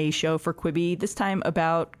doing a show for Quibi, this time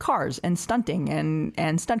about cars and stunting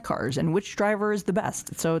and stunt cars and which driver is the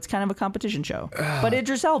best. So it's kind of a competition show. But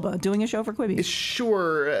Idris Elba doing a show for Quibi.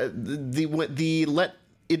 Sure. The let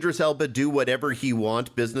Idris Elba do whatever he wants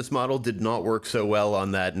business model did not work so well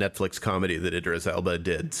on that Netflix comedy that Idris Elba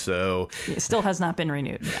did. So it still has not been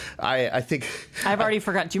renewed. I think I've already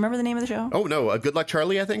forgotten. Do you remember the name of the show? Oh no, Good Luck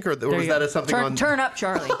Charlie, I think, or was that something on Turn Up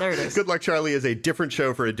Charlie? There it is. Good Luck Charlie is a different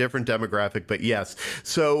show for a different demographic, but yes.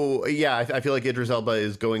 So yeah, I feel like Idris Elba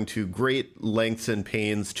is going to great lengths and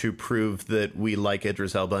pains to prove that we like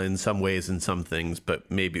Idris Elba in some ways and some things, but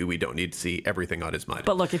maybe we don't need to see everything on his mind.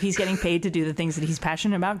 But look, if he's getting paid to do the things that he's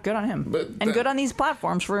passionate about, good on him. And good on these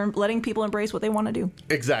platforms for letting people embrace what they want to do.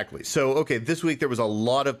 Exactly. So, okay, this week there was a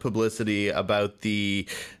lot of publicity about the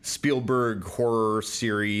Spielberg horror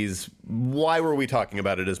series. Why were we talking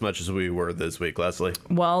about it as much as we were this week, Leslie?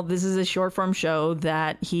 Well, this is a short-form show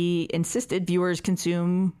that he insisted viewers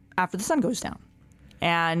consume after the sun goes down.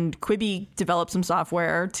 And Quibi developed some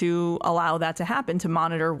software to allow that to happen, to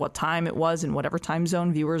monitor what time it was and whatever time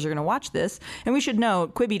zone viewers are going to watch this. And we should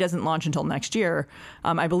note, Quibi doesn't launch until next year.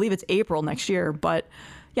 I believe it's April next year. But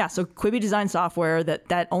yeah, so Quibi designed software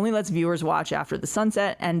that only lets viewers watch after the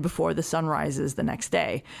sunset and before the sun rises the next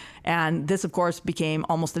day. And this, of course, became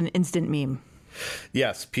almost an instant meme.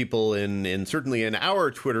 Yes, people in certainly in our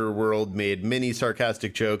Twitter world made many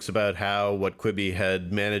sarcastic jokes about how what Quibi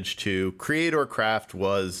had managed to create or craft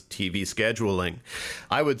was TV scheduling.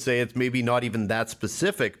 I would say it's maybe not even that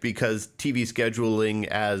specific, because TV scheduling,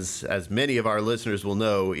 as many of our listeners will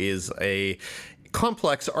know, is a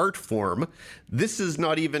complex art form. This is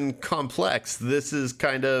not even complex. This is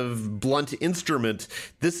kind of blunt instrument.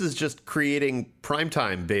 This is just creating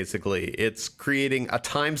primetime, basically. It's creating a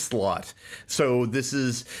time slot. So this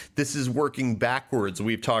is working backwards.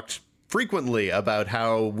 We've talked frequently about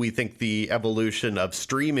how we think the evolution of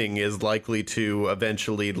streaming is likely to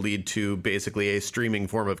eventually lead to basically a streaming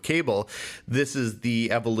form of cable. This is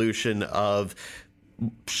the evolution of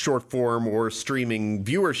short form or streaming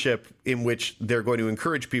viewership, in which they're going to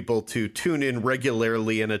encourage people to tune in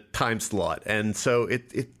regularly in a time slot. And so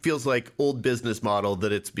it feels like old business model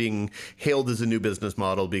that it's being hailed as a new business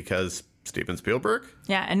model because Steven Spielberg?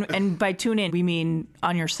 Yeah, and by tune in, we mean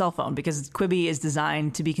on your cell phone, because Quibi is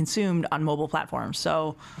designed to be consumed on mobile platforms.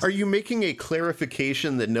 So, are you making a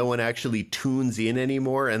clarification that no one actually tunes in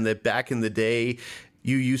anymore, and that back in the day,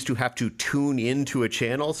 you used to have to tune into a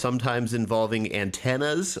channel, sometimes involving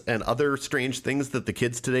antennas and other strange things that the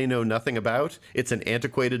kids today know nothing about? It's an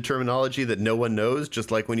antiquated terminology that no one knows, just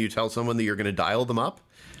like when you tell someone that you're going to dial them up?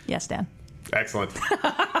 Yes, Dan. Excellent.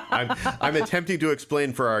 I'm attempting to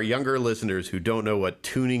explain for our younger listeners who don't know what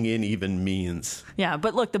tuning in even means. Yeah,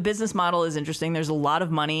 but look, the business model is interesting. There's a lot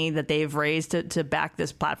of money that they've raised to back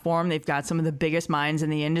this platform. They've got some of the biggest minds in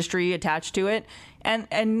the industry attached to it.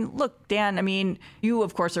 And look, Dan, I mean, you,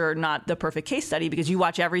 of course, are not the perfect case study because you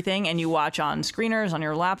watch everything, and you watch on screeners, on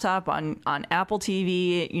your laptop, on Apple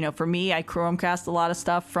TV. You know, for me, I Chromecast a lot of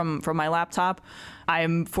stuff from my laptop.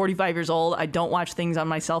 I'm 45 years old. I don't watch things on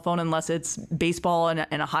my cell phone unless it's baseball and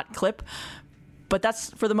a hot clip. But that's,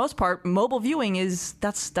 for the most part, mobile viewing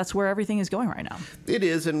that's where everything is going right now. It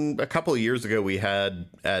is. And a couple of years ago, we had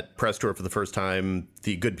at Press Tour for the first time,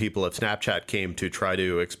 the good people of Snapchat came to try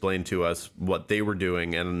to explain to us what they were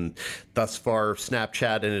doing. And thus far,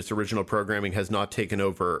 Snapchat and its original programming has not taken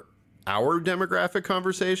over our demographic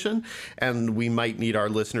conversation, and we might need our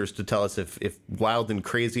listeners to tell us if wild and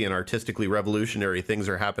crazy and artistically revolutionary things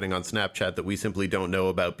are happening on Snapchat that we simply don't know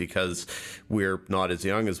about because we're not as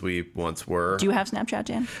young as we once were. Do you have Snapchat,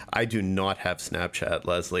 Dan? I do not have Snapchat,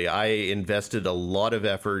 Leslie. I invested a lot of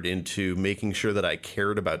effort into making sure that I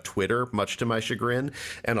cared about Twitter, much to my chagrin,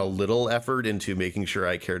 and a little effort into making sure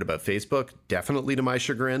I cared about Facebook, definitely to my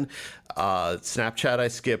chagrin. Snapchat I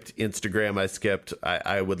skipped, Instagram I skipped.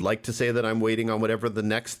 I would like to say that I'm waiting on whatever the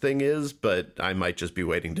next thing is, but I might just be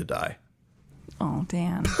waiting to die. Oh,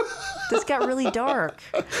 Dan. This got really dark.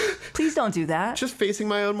 Please don't do that. Just facing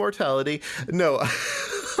my own mortality. No.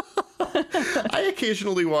 I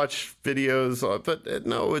occasionally watch videos, but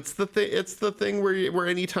no, it's the thing. It's the thing where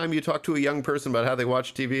anytime you talk to a young person about how they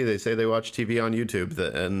watch TV, they say they watch TV on YouTube,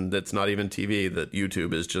 and it's not even TV. That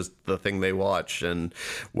YouTube is just the thing they watch, and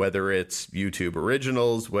whether it's YouTube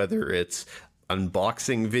originals, whether it's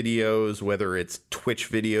unboxing videos, whether it's Twitch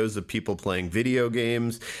videos of people playing video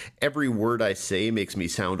games. Every word I say makes me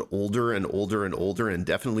sound older and older and older, and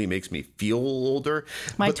definitely makes me feel older.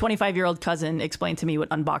 My 25-year-old cousin explained to me what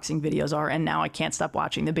unboxing videos are, and now I can't stop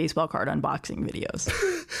watching the baseball card unboxing videos.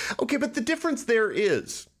 Okay, but the difference there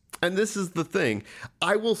is, and this is the thing,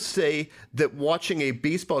 I will say that watching a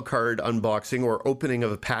baseball card unboxing or opening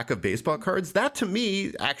of a pack of baseball cards, that to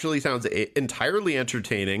me actually sounds entirely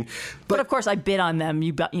entertaining. But of course, I bid on them.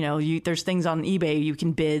 There's things on eBay you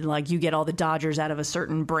can bid, like you get all the Dodgers out of a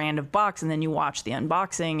certain brand of box, and then you watch the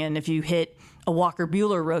unboxing. And if you hit a Walker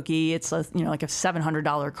Buehler rookie, it's like a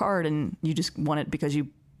 $700 card, and you just won it because you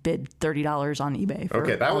bid $30 on eBay. For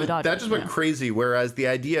okay, all the Dodgers, that just went crazy. Whereas the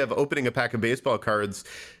idea of opening a pack of baseball cards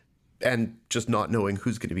and just not knowing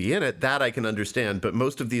who's going to be in it, that I can understand. But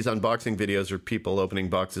most of these unboxing videos are people opening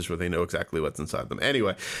boxes where they know exactly what's inside them.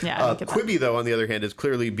 Anyway, Quibi, though, on the other hand, is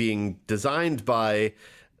clearly being designed by,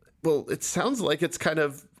 well, it sounds like it's kind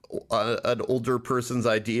of an older person's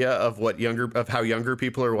idea of how younger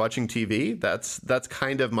people are watching TV. That's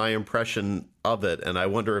kind of my impression of it. And I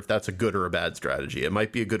wonder if that's a good or a bad strategy. It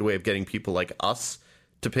might be a good way of getting people like us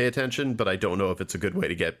to pay attention, but I don't know if it's a good way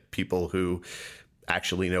to get people who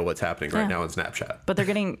actually know what's happening right now on Snapchat. But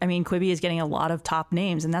Quibi is getting a lot of top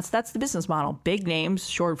names, and that's the business model. Big names,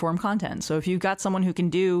 short form content. So if you've got someone who can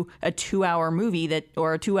do a 2-hour movie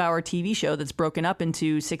or a 2-hour TV show that's broken up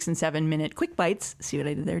into 6 and 7 minute quick bites, see what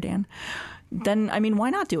I did there, Dan? Then, why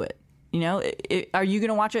not do it? Are you going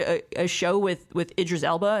to watch a show with Idris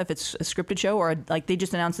Elba if it's a scripted show, or like they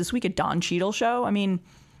just announced this week, a Don Cheadle show?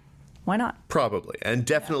 Why not? Probably. And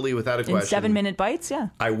definitely, without a question. In 7-minute bites, yeah.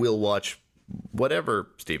 I will watch whatever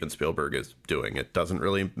Steven Spielberg is doing. It doesn't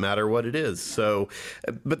really matter what it is. So,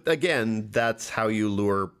 but again, that's how you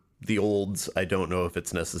lure the olds. I don't know if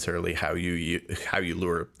it's necessarily how you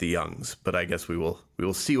lure the youngs, but I guess we will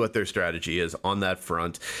see what their strategy is on that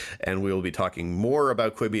front, and we will be talking more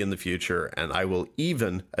about Quibi in the future. And I will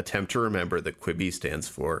even attempt to remember that Quibi stands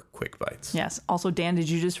for Quick Bites. Yes. Also, Dan, did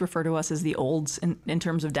you just refer to us as the olds in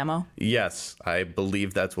terms of demo? Yes, I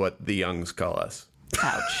believe that's what the youngs call us.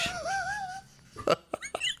 Ouch.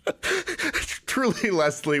 Truly,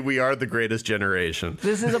 Leslie, we are the greatest generation.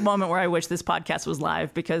 This is a moment where I wish this podcast was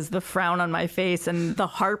live, because the frown on my face and the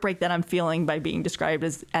heartbreak that I'm feeling by being described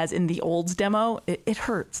as in the olds demo, it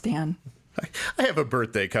hurts, Dan. I have a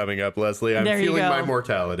birthday coming up, Leslie. I'm feeling my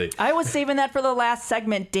mortality. I was saving that for the last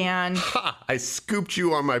segment, Dan. Ha! I scooped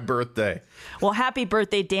you on my birthday. Well, happy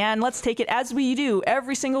birthday, Dan. Let's take it as we do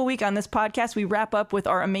every single week on this podcast. We wrap up with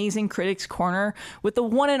our amazing Critics Corner with the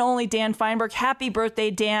one and only Dan Feinberg. Happy birthday,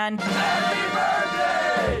 Dan.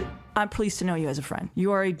 Happy birthday! I'm pleased to know you as a friend.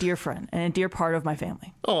 You are a dear friend and a dear part of my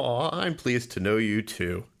family. Oh, I'm pleased to know you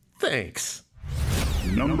too. Thanks.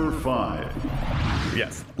 Number 5.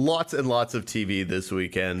 Yes, lots and lots of TV this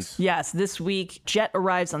weekend. Yes, this week, Jet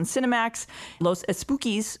arrives on Cinemax. Los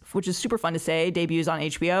Espookies, which is super fun to say, debuts on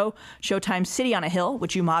HBO. Showtime's City on a Hill,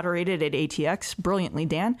 which you moderated at ATX brilliantly,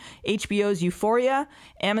 Dan. HBO's Euphoria.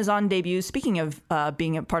 Amazon debuts, speaking of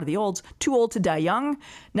being a part of the olds, Too Old to Die Young.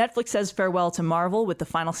 Netflix says farewell to Marvel with the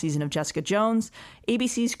final season of Jessica Jones.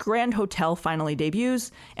 ABC's Grand Hotel finally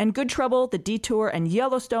debuts. And Good Trouble, The Detour, and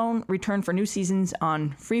Yellowstone return for new seasons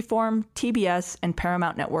on Freeform, TBS, and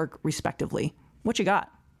Paramount Network, respectively. What you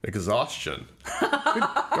got? Exhaustion. Good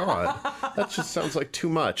God. That just sounds like too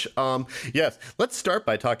much. Yes, let's start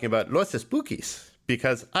by talking about Los Espookies,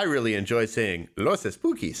 because I really enjoy saying Los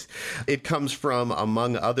Espookies. It comes from,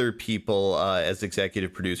 among other people, as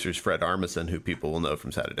executive producers, Fred Armisen, who people will know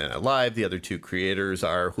from Saturday Night Live. The other two creators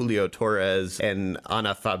are Julio Torres and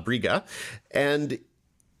Ana Fabriga. And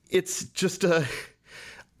it's just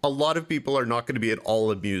a lot of people are not going to be at all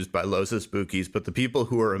amused by Los Espookies, but the people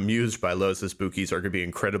who are amused by Los Espookies are going to be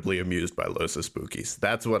incredibly amused by Los Espookies.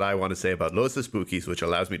 That's what I want to say about Los Espookies, which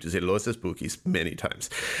allows me to say Los Espookies many times.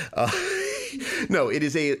 No, it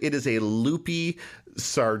is a loopy,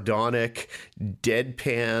 sardonic,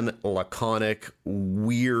 deadpan, laconic,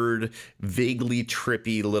 weird, vaguely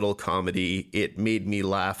trippy little comedy. It made me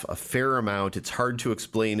laugh a fair amount. It's hard to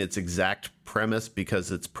explain its exact premise,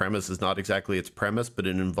 because its premise is not exactly its premise, but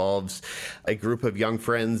it involves a group of young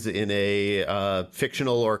friends in a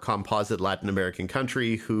fictional or composite Latin American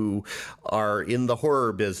country who are in the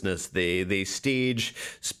horror business. They stage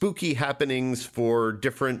spooky happenings for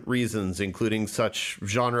different reasons, including such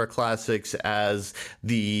genre classics as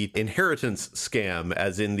the inheritance scam,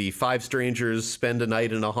 as in the 5 strangers spend a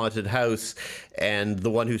night in a haunted house, and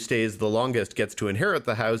the one who stays the longest gets to inherit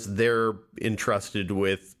the house. They're entrusted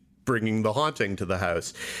with bringing the haunting to the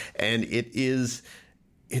house. And it is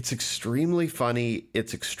It's extremely funny.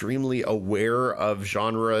 It's extremely aware of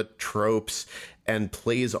genre tropes and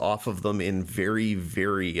plays off of them in very,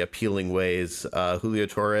 very appealing ways. Julio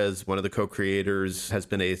Torres, one of the co-creators, has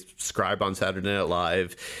been a scribe on Saturday Night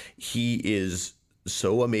Live. He is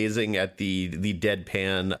so amazing at the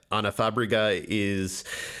deadpan. Ana Fabrega is...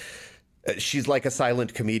 she's like a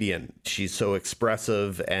silent comedian. She's so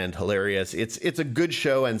expressive and hilarious. It's a good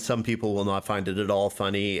show, and some people will not find it at all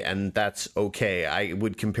funny, and that's okay. I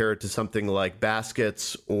would compare it to something like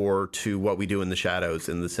Baskets or to What We Do in the Shadows,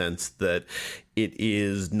 in the sense that it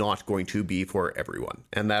is not going to be for everyone.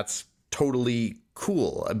 And that's totally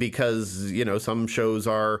cool, because, you know, some shows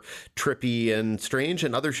are trippy and strange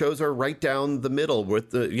and other shows are right down the middle.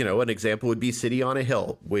 With the, you know, an example would be City on a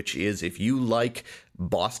Hill, which is, if you like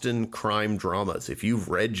Boston crime dramas, if you've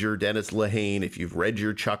read your Dennis Lehane, if you've read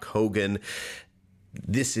your Chuck Hogan,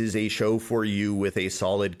 this is a show for you, with a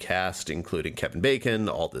solid cast, including Kevin Bacon,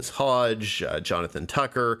 Aldous Hodge, Jonathan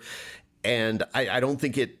Tucker. And I don't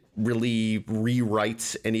think it really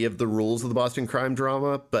rewrites any of the rules of the Boston crime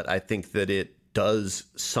drama, but I think that it does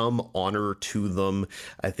some honor to them.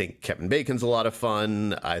 I think Kevin Bacon's a lot of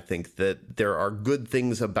fun. I think that there are good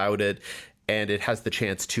things about it, and it has the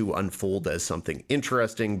chance to unfold as something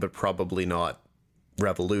interesting, but probably not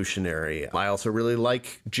revolutionary. I also really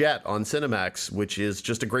like Jet on Cinemax, which is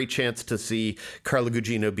just a great chance to see Carla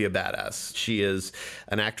Gugino be a badass. She is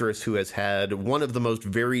an actress who has had one of the most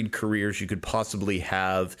varied careers you could possibly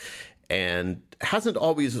have, and hasn't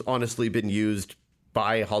always honestly been used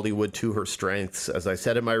by Hollywood to her strengths. As I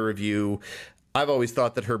said in my review, I've always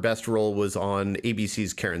thought that her best role was on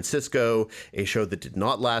ABC's Karen Sisco, a show that did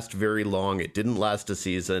not last very long. It didn't last a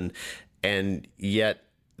season, and yet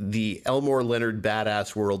the Elmore Leonard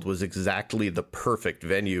badass world was exactly the perfect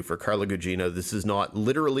venue for Carla Gugino. This is not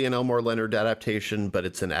literally an Elmore Leonard adaptation, but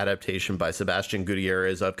it's an adaptation by Sebastian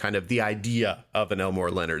Gutierrez of kind of the idea of an Elmore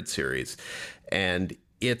Leonard series. And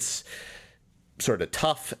it's sort of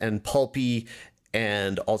tough and pulpy,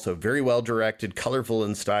 and also very well directed, colorful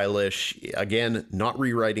and stylish. Again, not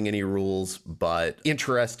rewriting any rules, but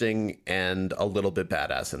interesting and a little bit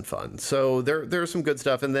badass and fun. So there's some good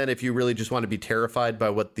stuff. And then if you really just want to be terrified by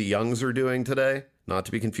what the youngs are doing today, not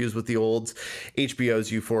to be confused with the olds,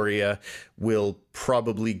 HBO's Euphoria will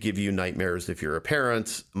probably give you nightmares if you're a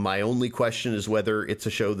parent. My only question is whether it's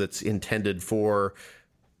a show that's intended for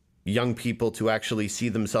young people to actually see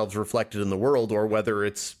themselves reflected in the world, or whether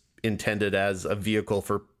it's intended as a vehicle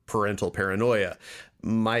for parental paranoia.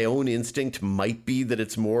 My own instinct might be that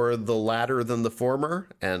it's more the latter than the former,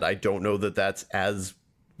 and I don't know that that's as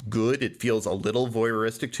good. It feels a little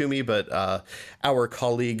voyeuristic to me, but our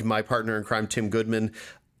colleague, my partner in crime, Tim Goodman,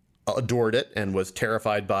 adored it and was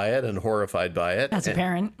terrified by it and horrified by it. As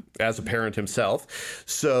a parent himself.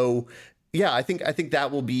 So yeah, I think that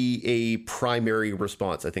will be a primary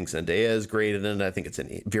response. I think Zendaya is great in it. I think it's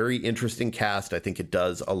a very interesting cast. I think it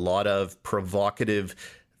does a lot of provocative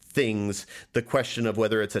things. The question of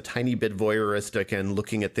whether it's a tiny bit voyeuristic and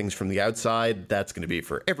looking at things from the outside, that's going to be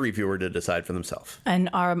for every viewer to decide for themselves. And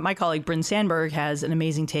my colleague Bryn Sandberg has an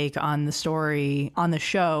amazing take on the story on the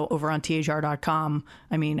show over on THR.com.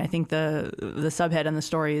 I mean, I think the subhead on the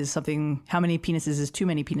story is something, how many penises is too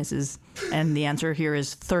many penises? And the answer here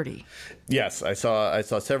is 30. Yes, I saw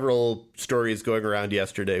several stories going around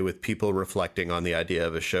yesterday with people reflecting on the idea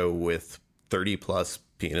of a show with 30 plus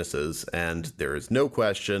penises, and there is no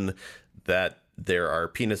question that there are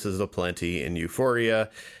penises aplenty in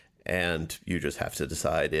Euphoria, and you just have to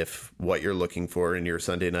decide if what you're looking for in your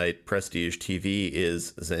Sunday night prestige TV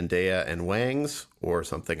is Zendaya and Wangs or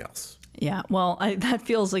something else. Yeah, well, that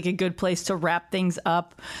feels like a good place to wrap things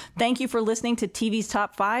up. Thank you for listening to TV's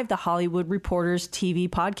Top 5, the Hollywood Reporters TV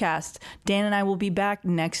podcast. Dan and I will be back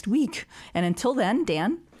next week. And until then,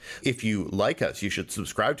 Dan? If you like us, you should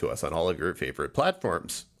subscribe to us on all of your favorite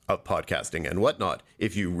platforms of podcasting and whatnot.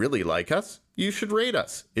 If you really like us, you should rate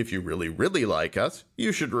us. If you really, really like us,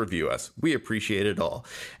 you should review us. We appreciate it all.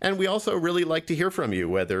 And we also really like to hear from you,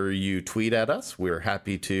 whether you tweet at us. We're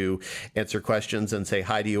happy to answer questions and say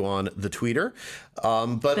hi to you on the Tweeter.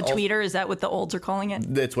 But the Tweeter, is that what the olds are calling it?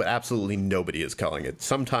 That's what absolutely nobody is calling it.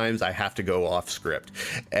 Sometimes I have to go off script.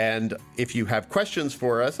 And if you have questions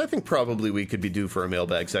for us, I think probably we could be due for a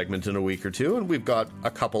mailbag segment in a week or two. And we've got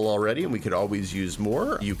a couple already, and we could always use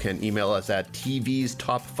more. You can email us at TV's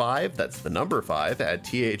Top 5. That's the number 5 at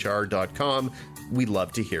THR.com. We'd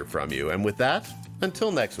love to hear from you. And with that,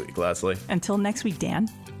 until next week, Leslie. Until next week, Dan.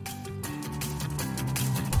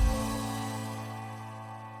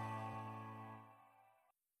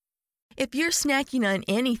 If you're snacking on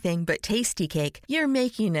anything but Tasty-Cake, you're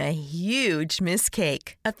making a huge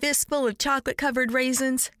mistake. A fistful of chocolate-covered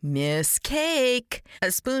raisins? Mistake.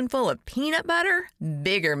 A spoonful of peanut butter?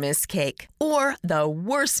 Bigger mistake. Or the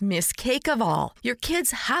worst mistake of all, your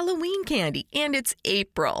kid's Halloween candy, and it's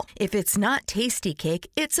April. If it's not Tasty-Cake,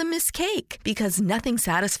 it's a mistake, because nothing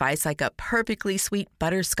satisfies like a perfectly sweet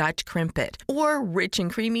butterscotch crimpet or rich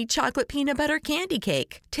and creamy chocolate peanut butter candy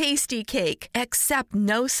cake. Tasty-Cake, accept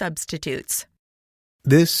no substitutes.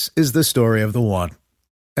 This is the story of the one.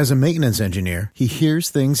 As a maintenance engineer, he hears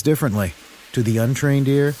things differently. To the untrained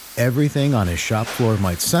ear, everything on his shop floor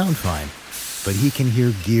might sound fine, but he can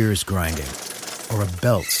hear gears grinding or a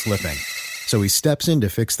belt slipping. So he steps in to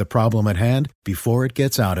fix the problem at hand before it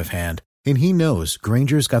gets out of hand. And he knows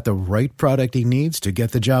Grainger's got the right product he needs to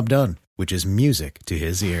get the job done, which is music to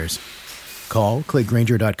his ears. Call, click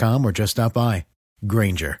Grainger.com, or just stop by.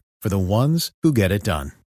 Grainger, for the ones who get it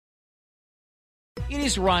done. It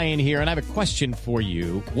is Ryan here, and I have a question for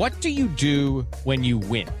you. What do you do when you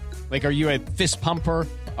win? Like, are you a fist pumper,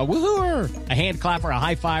 a woo-hooer, a hand clapper, a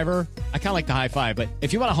high fiver? I kind of like the high five, but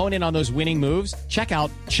if you want to hone in on those winning moves, check out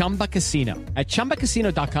Chumba Casino. At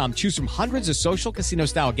ChumbaCasino.com, choose from hundreds of social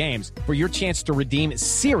casino-style games for your chance to redeem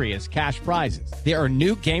serious cash prizes. There are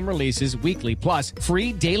new game releases weekly, plus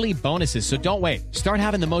free daily bonuses. So don't wait. Start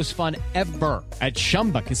having the most fun ever at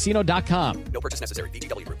ChumbaCasino.com. No purchase necessary.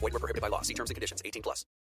 VGW Group. Void where prohibited by law. See terms and conditions. 18+.